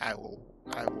sorry. I will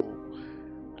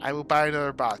buy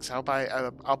another box. I'll buy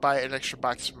an extra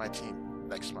box for my team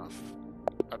next month.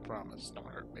 I promise. Don't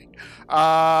hurt me.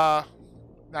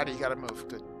 Nadi, you gotta move.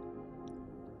 Good.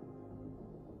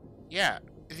 Yeah,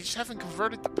 they just haven't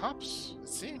converted the pups, it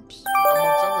seems,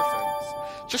 amongst other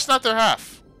things. Just not their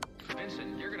half.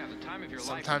 Vincent, you're gonna have the time of your life.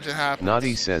 Sometimes it happens.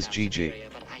 Naughty says GG.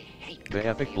 The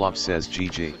Epic Blob says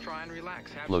GG. So try and relax.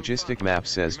 Logistic Map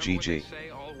says GG.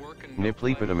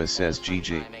 Niplipodimus says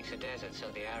GG.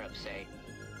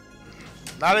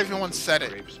 Not everyone said it.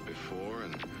 Grapes before,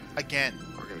 and Again.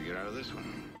 we're gonna get out of this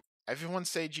one. Everyone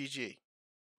say GG.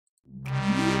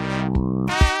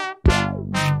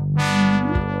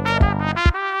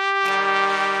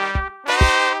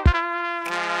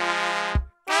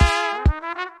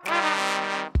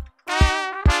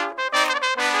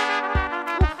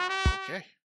 Okay.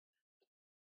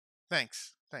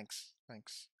 Thanks.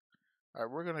 All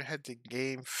right, we're gonna head to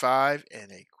game 5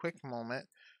 in a quick moment.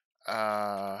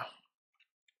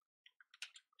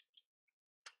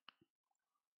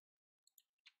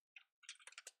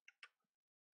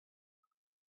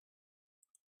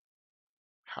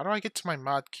 How do I get to my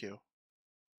mod queue?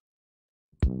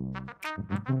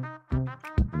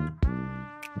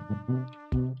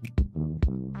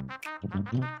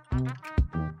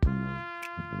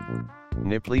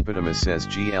 Niplipodimus says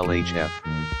GLHF.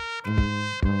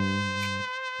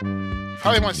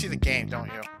 Probably want to see the game, don't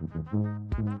you?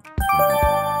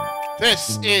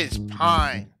 This is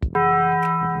Pine.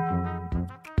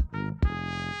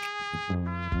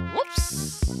 Whoops.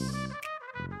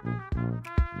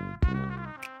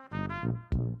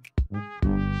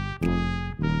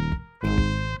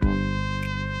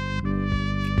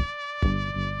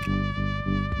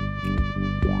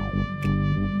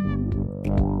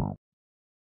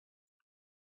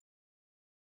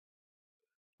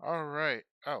 All right.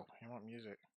 Oh, you want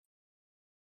music?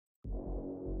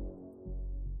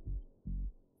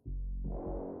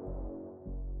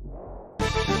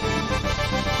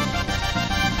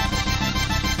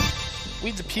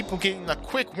 We the people getting a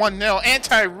quick 1-0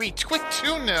 anti-reach, quick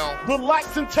 2-0.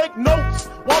 Relax and take notes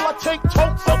while I take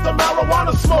totes of the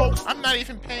marijuana smoke. I'm not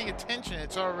even paying attention.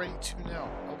 It's already 2-0.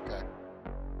 Okay.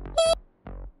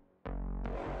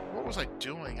 What was I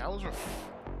doing? I was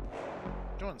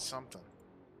doing something.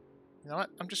 You know what?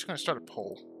 I'm just going to start a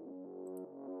poll.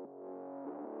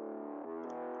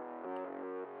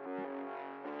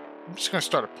 I'm just going to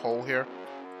start a poll here.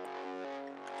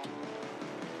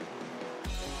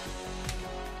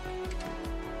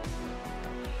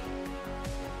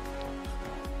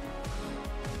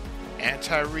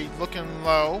 Anti-read looking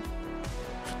low.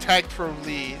 Tag pro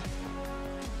lead.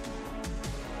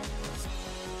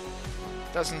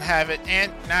 Doesn't have it.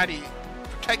 And Natty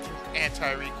protecting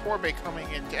anti-read. Corbett coming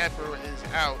in. Deborah is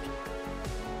out.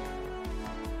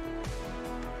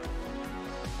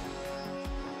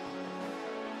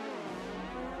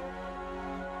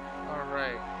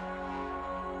 Alright.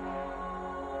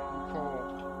 Poll.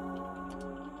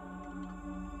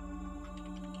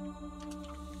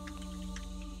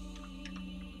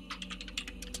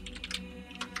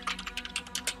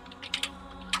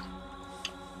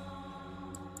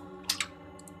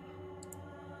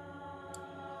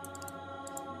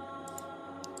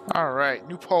 Alright,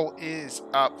 new poll is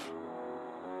up.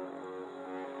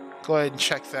 Go ahead and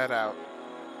check that out.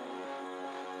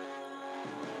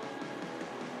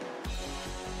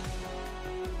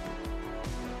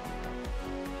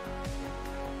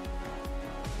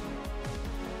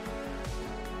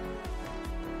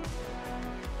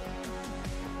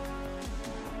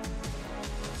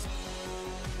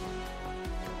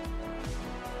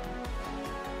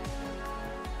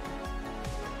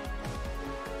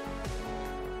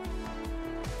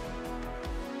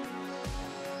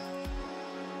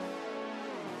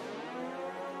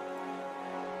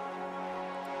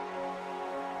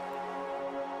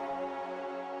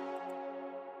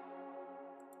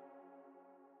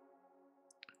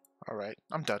 Alright,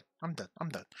 I'm done.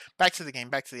 Back to the game,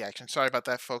 back to the action. Sorry about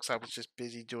that, folks. I was just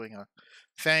busy doing a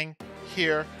thing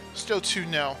here. Still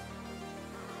 2-0.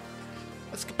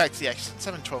 Let's get back to the action.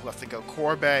 7:12 left to go.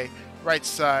 Corbet, right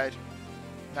side.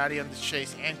 Natty on the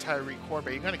chase. Anti-Reed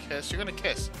Corbet. You're going to kiss. You're going to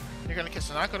kiss. You're going to kiss.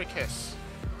 They're not going to kiss.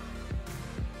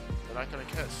 They're not going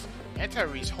to kiss.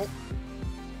 Anti-Reed's hope.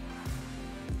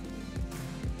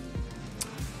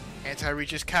 Anti-Reed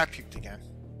just cat-puked again.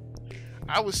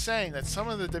 I was saying that some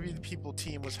of the WTP people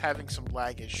team was having some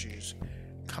lag issues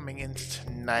coming into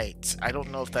tonight. I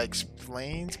don't know if that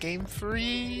explains Game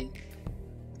 3,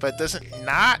 but doesn't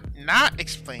not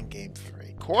explain Game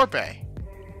 3. Corbet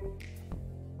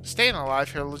staying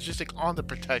alive here. Logistic on the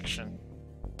protection.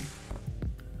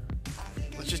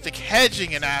 Logistic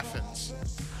hedging in Athens.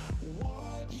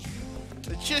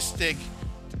 Logistic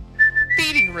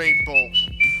beating Rainbow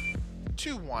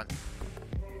 2-1.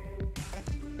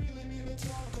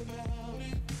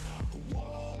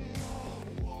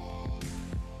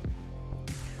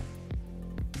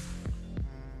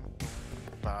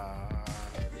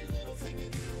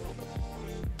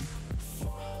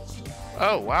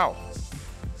 Oh, wow.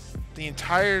 The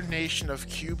entire nation of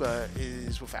Cuba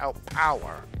is without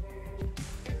power.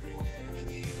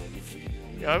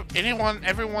 You know,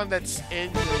 everyone that's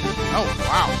in. Oh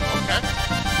wow. Okay.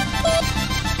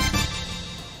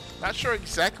 Not sure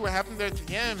exactly what happened there at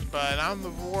the end, but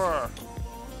Omnivore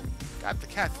got the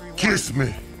cat 3-1. Kiss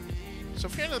me. So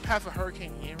if you're in the path of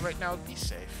Hurricane Ian right now, be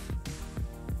safe.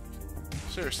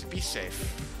 Seriously, be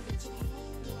safe.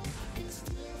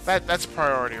 That's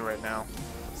priority right now.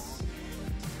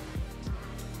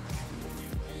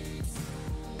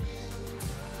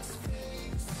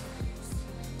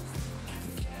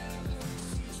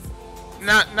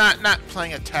 Not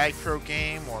playing a Tag Pro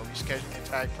game or rescheduling a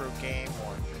Tag Pro game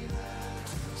or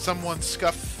someone's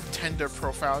scuff tender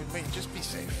profile. I mean, just be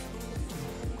safe.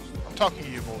 I'm talking to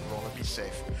you, Roller. Be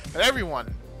safe. But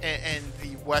everyone in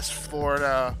the West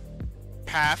Florida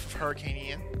path of Hurricane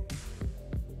Ian,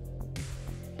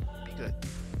 be good.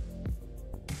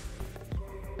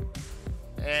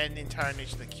 And the entire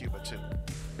nation of Cuba too.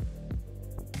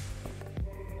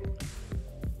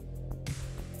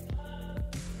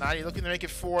 Nadi looking to make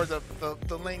it 4.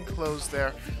 The lane closed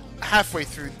there. Halfway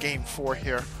through game 4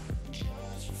 here.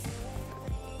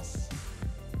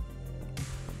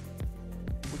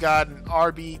 We got an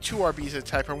RB, 2 RBs at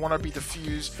Typer, 1 RB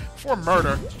defuse for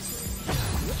murder.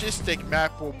 Logistic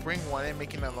map will bring one in,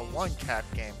 making it a 1-cap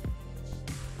game.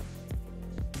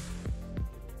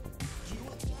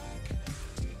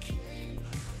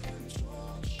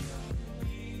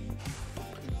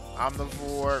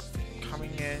 Omnivore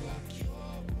coming in.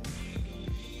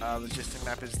 Logistic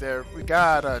map is there. We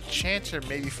got a Chanter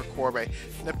maybe for Corbe.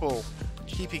 Nipple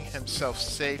keeping himself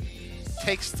safe.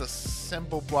 Takes the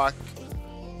symbol block.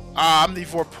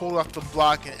 Omnivore pulled off the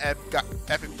block and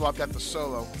Epic Blob got the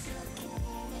solo.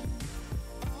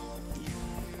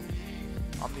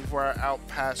 Omnivore out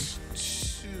past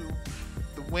 2.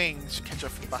 The wings catch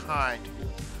up from behind.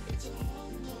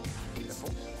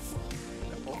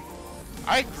 Nipple.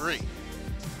 I agree.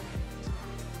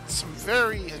 Some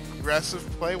very aggressive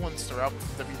play once they're out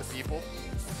to be the people.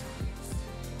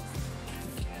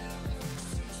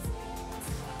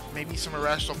 Maybe some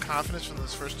irrational confidence from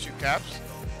those first 2 caps.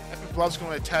 Epic Blob's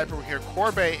going to attack over here.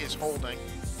 Corbe is holding.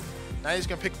 Now he's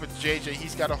going to pick up with JJ.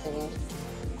 He's got to hold.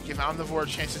 Give Omnivore a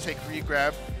chance to take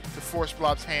regrab to force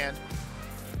Blob's hand.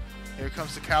 Here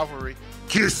comes the cavalry.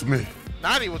 Kiss me.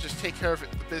 Nadi will just take care of the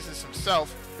business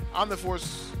himself. Omnivore.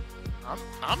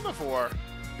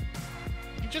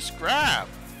 Just grab,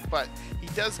 but he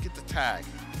does get the tag.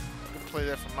 Good play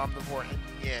there from Omnivore in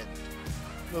the end.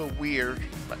 A little weird,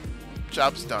 but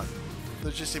job's done.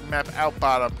 Logistic map out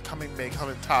bottom, coming mid,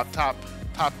 coming top.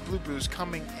 Blue Blues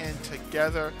coming in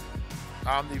together.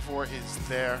 Omnivore is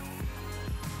there.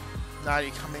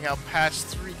 Nadi coming out past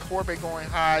 3. Corbe going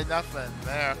high, nothing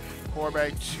there. Corbe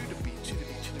 2 to beat.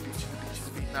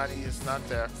 Nadi is not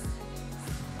there.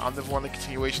 Omnivore in the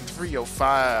continuation,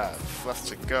 3:05 left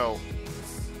to go.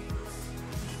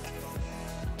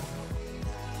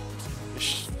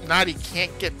 Nadi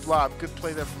can't get Blob. Good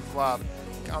play there from Blob.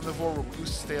 Omnivore will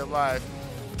boost to stay alive.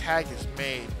 Tag is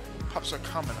made. Pups are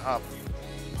coming up.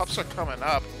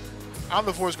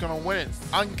 Omnivore's going to win an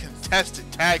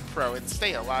uncontested Tag Pro and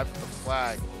stay alive with the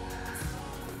flag.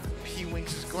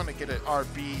 P-Winks is going to get an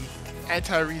RB.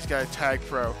 Anti-Ree's got a Tag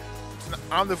Pro.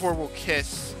 Omnivore will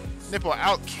kiss. Nipple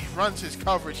outruns his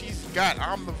coverage. He's got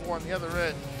Omnivore on the other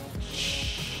end.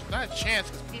 Shh, not a chance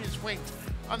because Penis winged.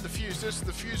 Undefused. There's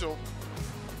the defusal.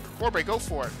 Corbe, go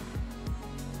for it.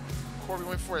 Corbe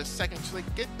went for it a second to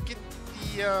get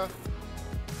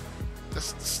the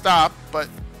stop, but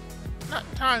not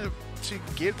time to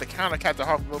give the counter cap to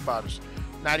Harlem GlobeBotters.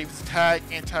 Not even the tag,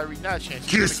 anti-read, not a chance.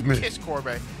 Kiss me. Kiss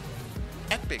Corbe.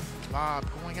 Epic Blob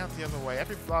going out the other way.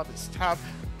 Epic Blob is top.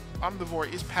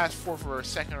 Omnivore is past 4 for a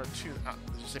second or 2.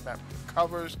 Just say back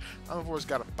covers. Omnivore's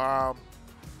got a bomb.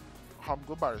 Harlem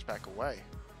GlobeBotters back away.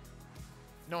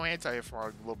 No anti here from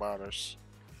Harlem GlobeBotters.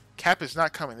 Cap is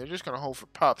not coming. They're just going to hold for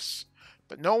pups.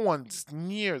 But no one's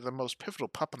near the most pivotal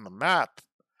pup on the map.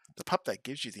 The pup that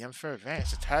gives you the unfair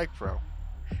advantage, the Tag Pro.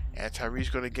 Anti-Ree's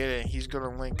going to get it, and he's going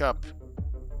to link up.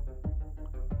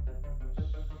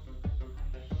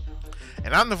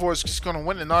 And Omnivore's just going to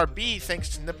win an RB thanks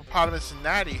to Nippopotamus and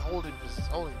Natty holding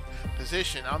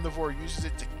position. Omnivore uses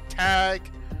it to tag.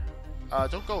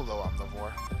 Don't go low,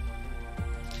 Omnivore.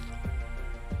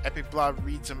 Epic Blob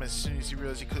reads him as soon as he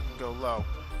realized he couldn't go low.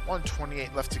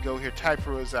 128 left to go here.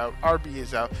 Typro is out. RB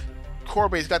is out.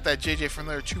 Corbe's got that JJ for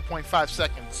another 2.5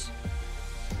 seconds.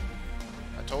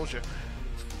 I told you.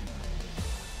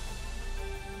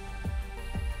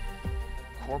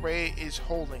 Corbe is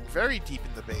holding very deep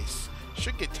in the base.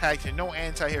 Should get tagged here. No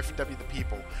anti here for W the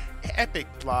People. Epic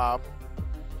Blob.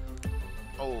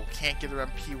 Oh, can't get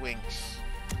around P-Wings.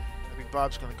 Epic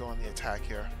Blob's going to go on the attack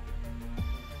here.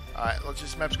 Alright,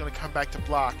 this map's going to come back to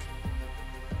block.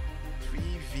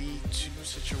 3v2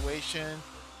 situation.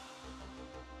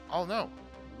 Oh no.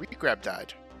 Regrab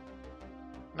died.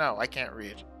 No, I can't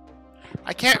read.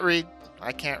 I can't read.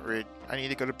 I can't read. I need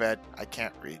to go to bed. I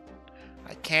can't read.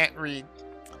 I can't read.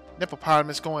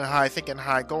 Hippopotamus going high, thinking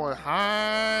high, going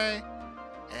high,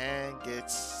 and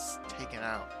gets taken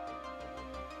out.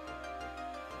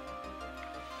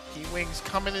 P-Wings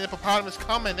coming in. Hippopotamus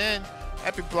coming in.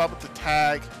 Epic Blob with the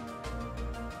tag.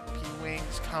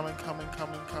 P-Wings coming.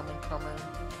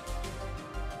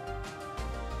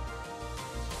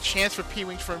 Chance for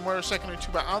P-Wings for another second or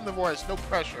two, but Omnivore has no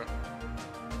pressure.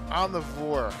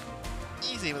 Omnivore.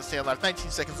 Easy able to stay alive. 19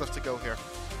 seconds left to go here.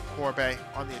 Corbe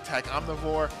on the attack.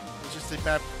 Omnivore is just a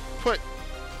bad put.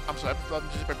 I'm sorry, put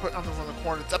Omnivore in the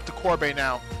corner. It's up to Corbe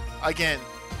now. Again,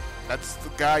 that's the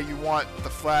guy you want the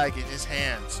flag in his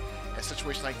hands. In a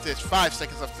situation like this, 5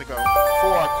 seconds left to go.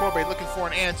 4. Corbe looking for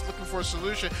an answer, looking for a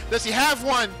solution. Does he have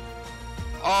one?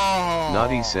 Oh.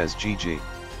 Naughty says GG.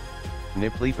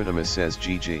 Niplepotamus says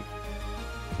GG.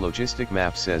 Logistic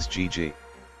Map says GG.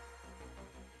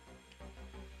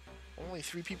 Only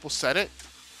 3 people said it.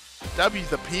 W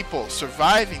the People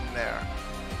surviving there.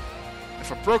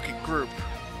 If a broken group.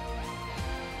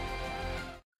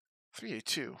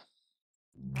 3-2.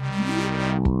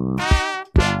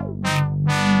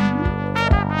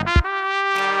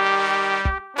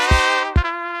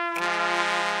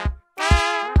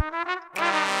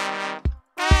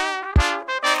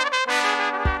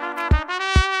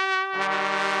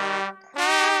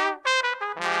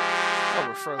 Oh,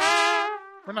 we're frozen.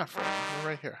 We're not frozen. We're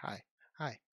right here. Hi.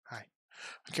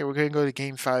 Okay, we're going to go to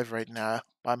Game 5 right now.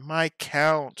 By my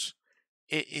count,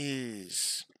 it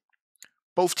is...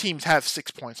 Both teams have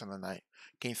 6 points on the night.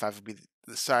 Game 5 will be the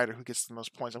decider who gets the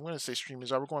most points. I'm going to say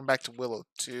streamers are. We're going back to Willow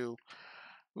 2.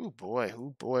 Ooh, boy.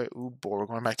 We're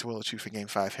going back to Willow 2 for Game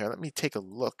 5 here. Let me take a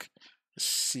look to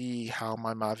see how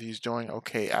my Mavu is doing.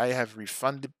 Okay, I have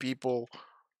refunded people.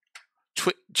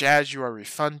 Jazz, you are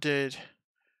refunded.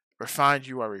 Refined,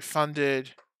 you are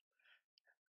refunded.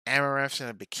 Amaranth's in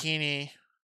a bikini.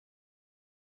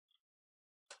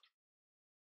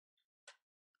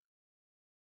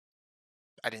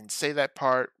 I didn't say that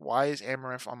part. Why is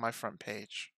Amaranth on my front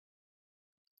page?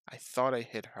 I thought I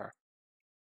hit her.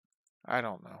 I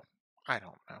don't know.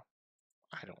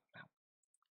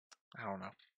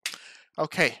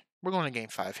 Okay, we're going to Game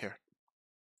 5 here.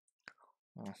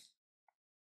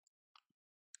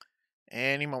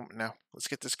 Any moment now. Let's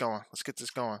get this going.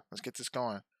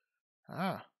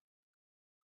 Ah.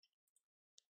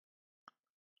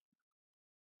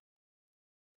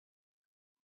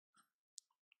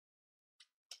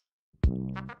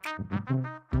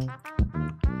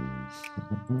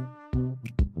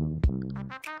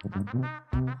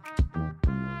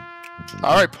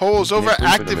 Alright, polls over.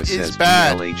 Active is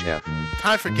bad. LHF.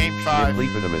 Time for Game 5.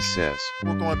 Niplepotamus says.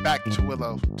 We're going back to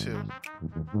Willow 2.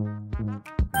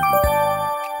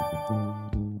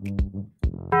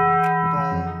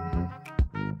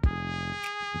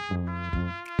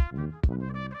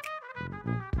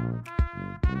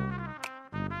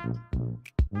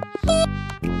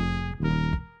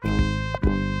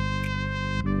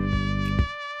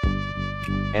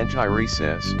 Anti-Re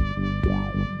says.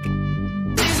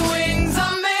 These wings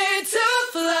are made to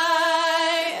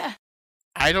fly.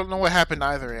 I don't know what happened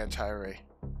either, Anti-Ray.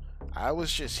 I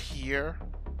was just here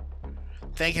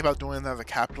thinking about doing another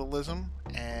capitalism,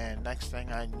 and next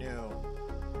thing I knew,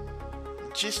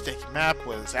 Logistic Map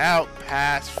was out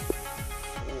past 4.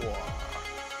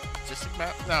 Logistic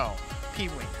Map? No.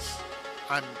 P-Wings.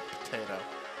 I'm Potato.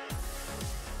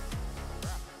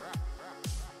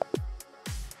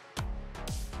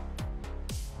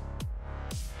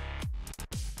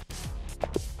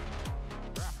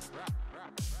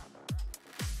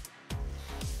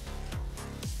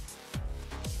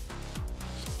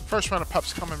 First round of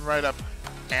pups coming right up.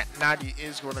 And Nadi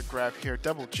is going to grab here.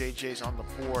 Double JJ's on the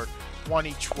board. 1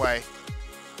 each way.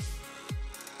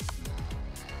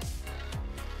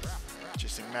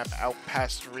 Just a map out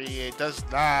past 3. It does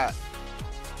not.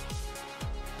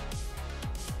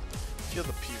 Feel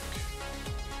the puke.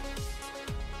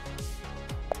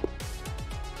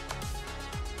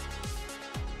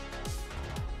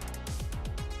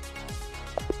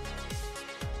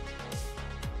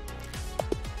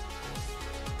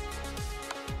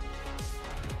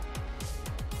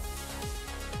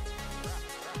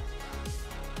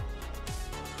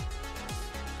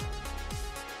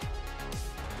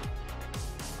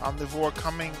 Omnivore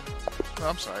coming Oh,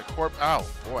 I'm sorry. Oh,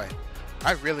 boy.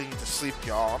 I really need to sleep,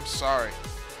 y'all. I'm sorry.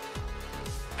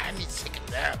 I need to take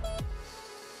a nap.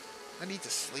 I need to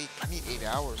sleep. I need 8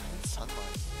 hours. I need sunlight.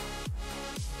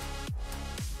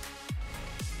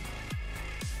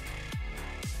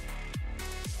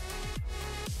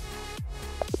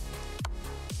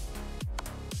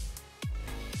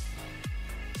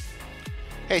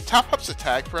 Hey, Top Up's a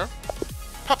tag, bro.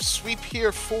 Pop sweep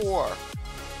here for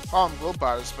Harlem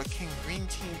GlobeBotters, but King Green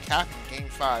Team capping Game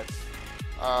 5.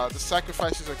 The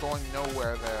sacrifices are going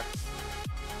nowhere there.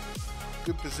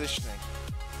 Good positioning.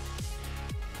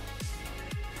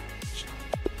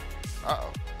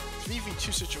 Uh-oh.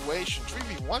 3v2 situation,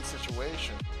 3v1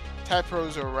 situation. Tag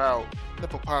pros are out.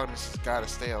 Hippopotamus has got to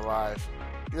stay alive.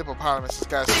 Hippopotamus has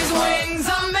got to stay alive. Wings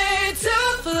are made to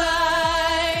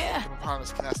fly.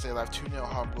 Hippopotamus cannot stay alive. 2-0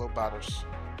 Harlem GlobeBotters.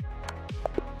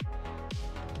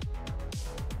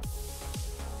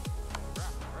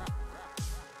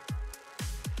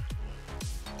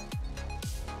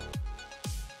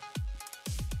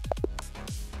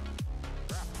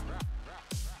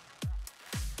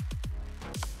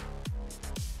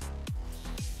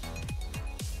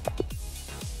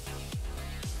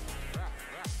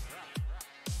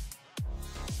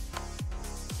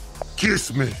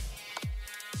 Kiss me.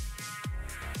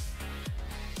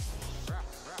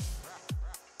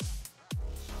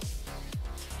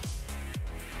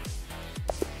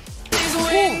 These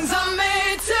wings are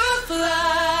made to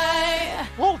fly.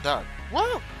 Well done.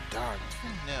 Well done.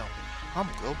 2-0. I'm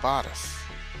GlobeBotters.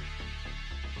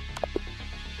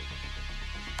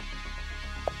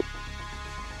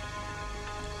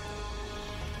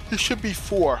 It should be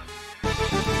 4.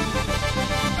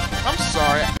 I'm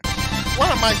sorry. What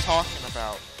am I talking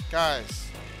about? Guys,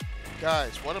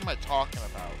 what am I talking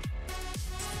about?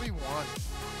 It's 3-1.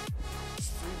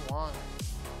 It's 3-1.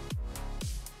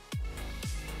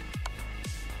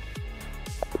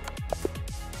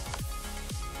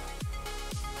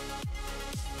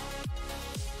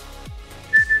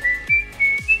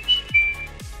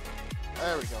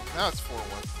 There we go. Now it's 4-1.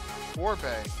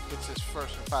 Forbay gets his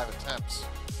first in 5 attempts.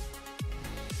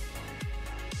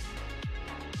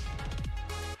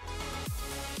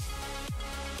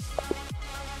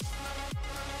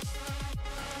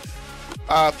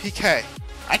 PK.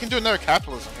 I can do another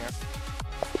capitalism here.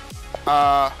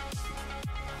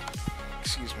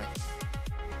 Excuse me.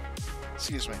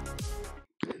 Excuse me.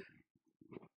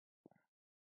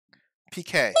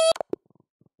 PK.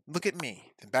 Look at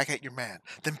me, then back at your man,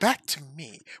 then back to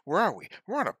me. Where are we?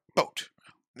 We're on a boat.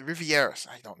 The Rivieras.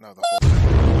 I don't know the whole thing.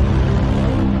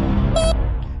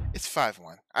 It's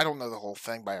 5-1. I don't know the whole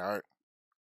thing by heart.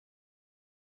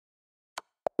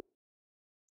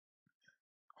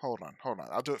 Hold on.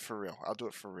 I'll do it for real.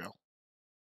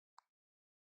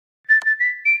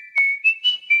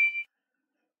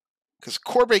 Because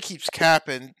Corbett keeps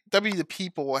capping. W the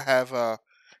people will have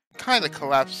kind of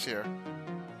collapsed here.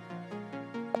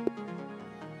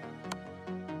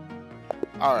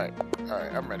 Alright.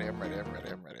 I'm ready.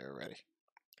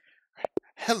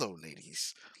 Hello,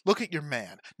 ladies. Look at your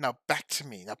man. Now back to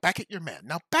me. Now back at your man.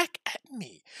 Now back at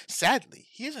me. Sadly,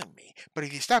 he isn't me. But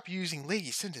if you stop using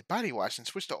lady-scented body wash and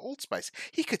switch to Old Spice,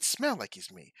 he could smell like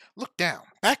he's me. Look down.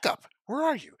 Back up. Where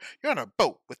are you? You're on a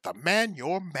boat with the man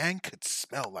your man could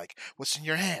smell like. What's in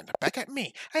your hand? Back at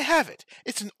me. I have it.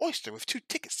 It's an oyster with 2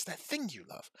 tickets to that thing you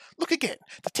love. Look again.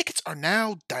 The tickets are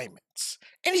now diamonds.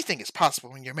 Anything is possible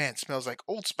when your man smells like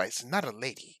Old Spice and not a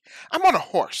lady. I'm on a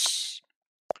horse.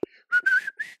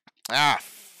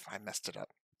 I messed it up.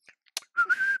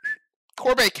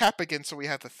 Corbett cap again so we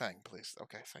have the thing, please.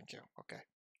 Okay, thank you. Okay,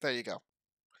 there you go.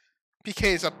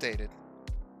 PK is updated.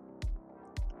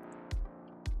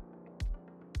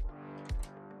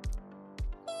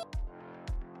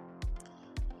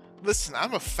 Listen,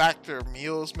 I'm a Factor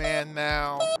Meals man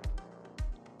now.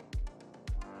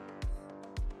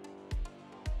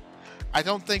 I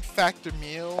don't think Factor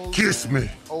Meals Kiss me.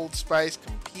 Old Spice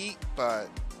compete, but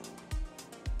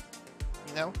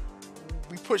you know,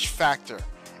 we push Factor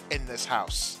in this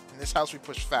house. In this house, we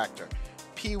push Factor.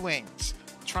 P-Wings,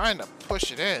 trying to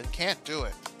push it in, can't do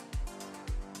it.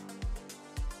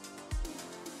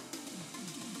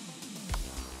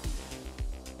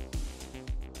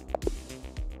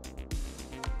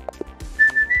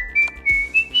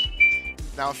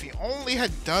 Now, if he only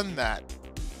had done that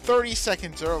 30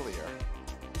 seconds earlier,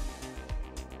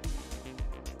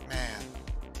 man,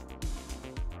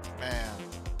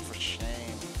 for shame.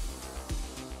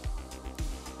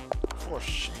 For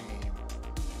shame.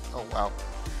 Oh,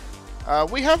 wow.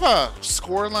 We have a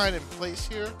score line in place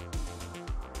here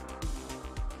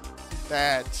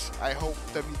that I hope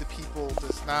W the People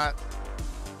does not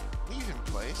leave him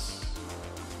place.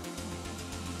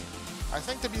 I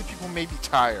think W people may be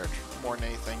tired more than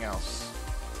anything else.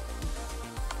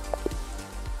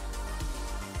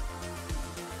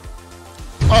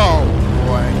 Oh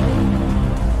boy.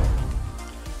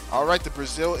 Alright, the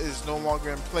Brazil is no longer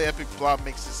in play. Epic Blob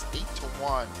makes this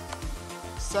 8-1.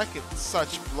 Second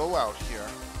such blowout here.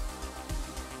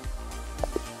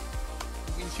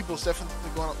 These people's definitely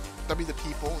going to, W the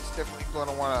people is definitely going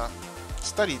to want to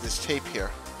study this tape here.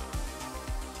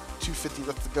 250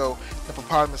 left to go.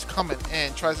 Hippopotamus coming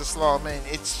in, tries to slow him in.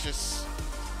 It's just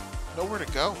nowhere to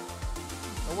go.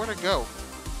 Nowhere to go.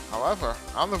 However,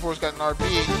 Omnivore's got an RB.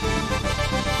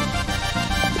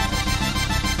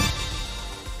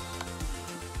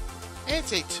 And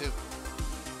it's 8-2.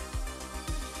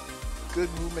 Good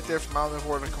movement there from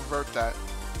Omnivore to convert that.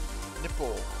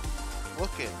 Nipple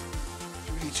looking.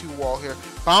 3D2 wall here.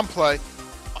 Bomb play.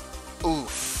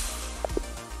 Oof.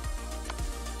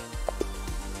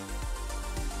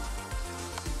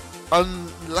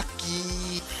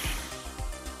 Unlucky.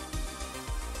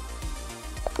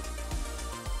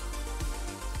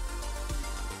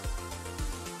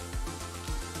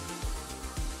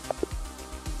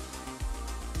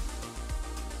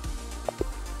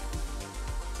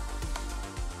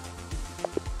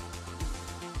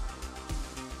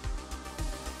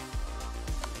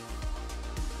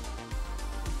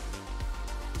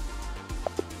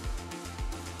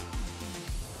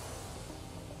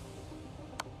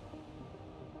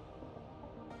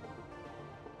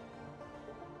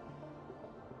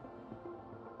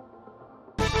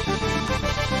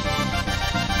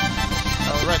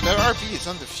 Alright, that RB is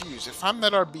undefused. If I'm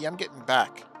that RB, I'm getting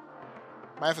back.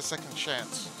 Might have a second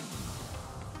chance.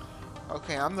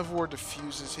 Okay, Omnivore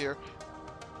diffuses here.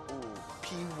 Ooh,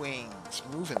 P-Wings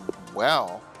moving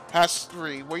well. Pass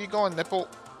 3. Where you going, Nipple?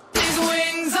 These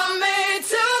wings are made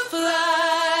to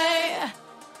fly.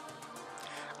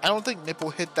 I don't think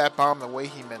Nipple hit that bomb the way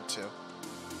he meant to.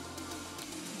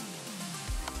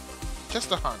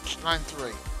 Just a hunch.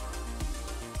 9-3.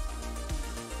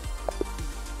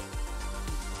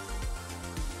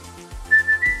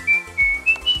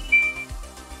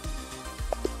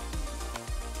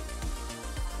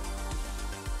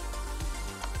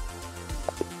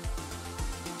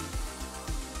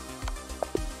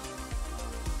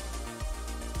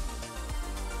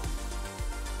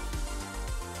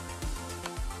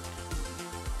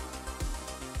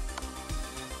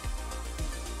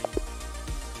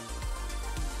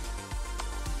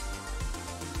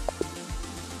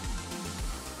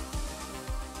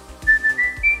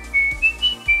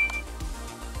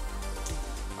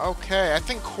 Okay, I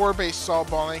think Corbet saw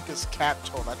Balenka's cap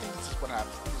total. I think this is what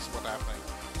happened. This is what happened.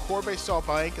 Corbet saw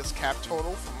Balenka's cap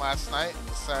total from last night and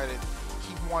decided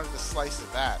he wanted a slice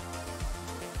of that.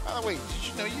 By the way, did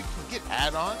you know you can get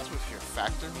add-ons with your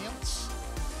Factor meals?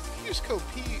 You use code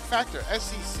PFACTOR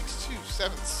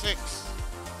SC6276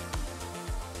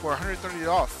 for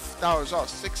 $130 off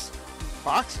 6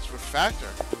 boxes with Factor.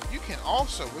 You can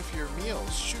also, with your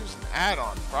meals, choose an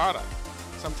add-on product.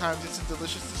 Sometimes it's a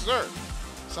delicious dessert.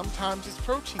 Sometimes it's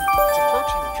protein. It's a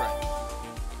protein drink.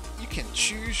 You can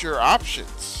choose your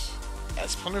options.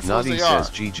 As plentiful Naughty as they are.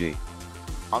 says GG.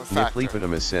 On Factor.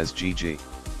 Niplipodimus says GG.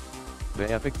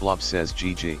 The Epic Blob says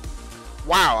GG.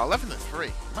 Wow, 11-3.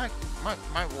 My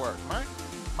word.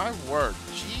 My word.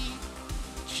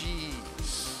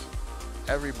 GG's.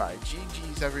 Everybody.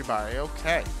 GG's everybody.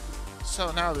 Okay.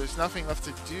 So now there's nothing left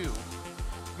to do.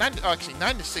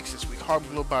 9-6 this week. Harlem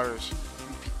GlobeBotters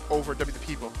over W the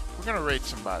people. We're gonna raid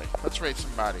somebody. Let's raid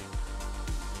somebody.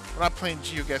 We're not playing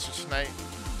GeoGuessr tonight.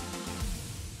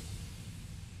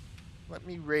 Let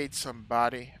me raid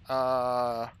somebody.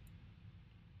 Ooh.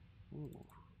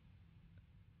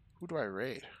 Who do I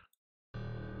raid?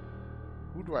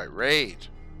 Who do I raid?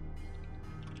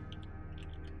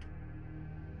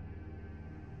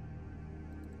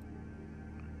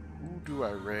 Who do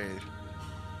I raid?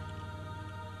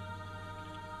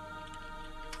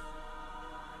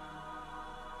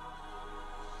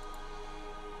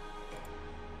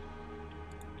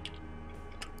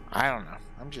 I don't know.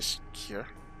 I'm just here.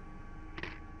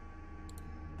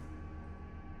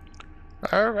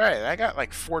 Alright, I got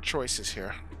like 4 choices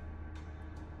here.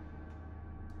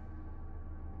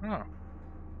 Oh.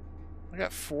 I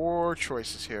got 4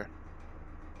 choices here.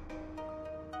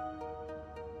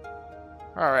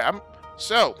 Alright, I'm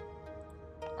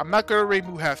not gonna raid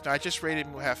Moo Hefner. I just raided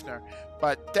Moo Hefner.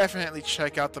 But definitely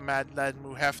check out the Mad Lad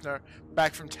Moo Hefner.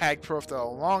 Back from Tag Pro after a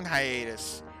long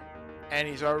hiatus. And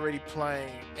he's already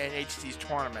playing in HD's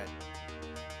tournament.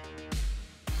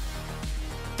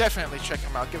 Definitely check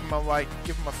him out. Give him a like,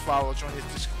 give him a follow, join his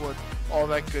Discord, all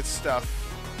that good stuff.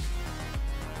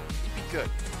 Good.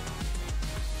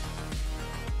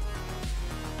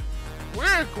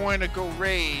 We're going to go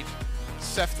raid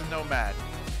Seth the Nomad.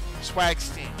 Swag's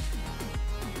team.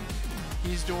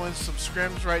 He's doing some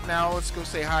scrims right now. Let's go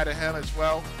say hi to him as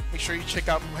well. Make sure you check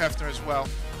out Moo Hefner as well.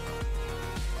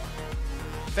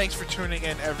 Thanks for tuning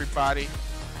in, everybody.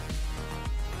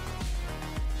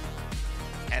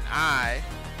 And I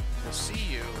will see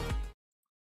you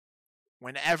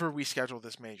whenever we schedule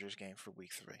this Majors game for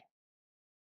week 3.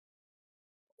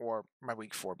 Or my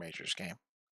week 4 Majors game.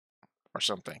 Or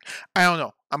something. I don't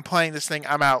know. I'm playing this thing.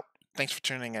 I'm out. Thanks for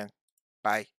tuning in.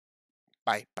 Bye.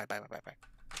 Bye. Bye. Bye. Bye. Bye. Bye.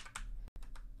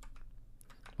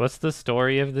 What's the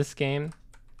story of this game?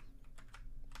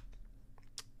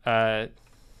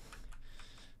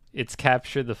 It's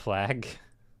capture the flag.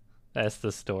 That's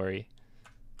the story.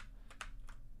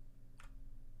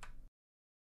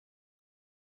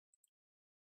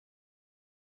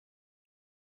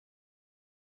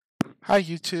 Hi,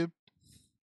 YouTube.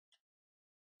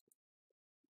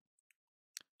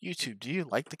 YouTube, do you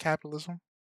like the capitalism?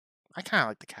 I kind of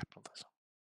like the capitalism.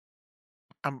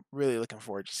 I'm really looking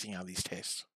forward to seeing how these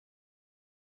taste.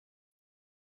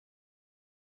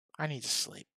 I need to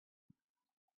sleep.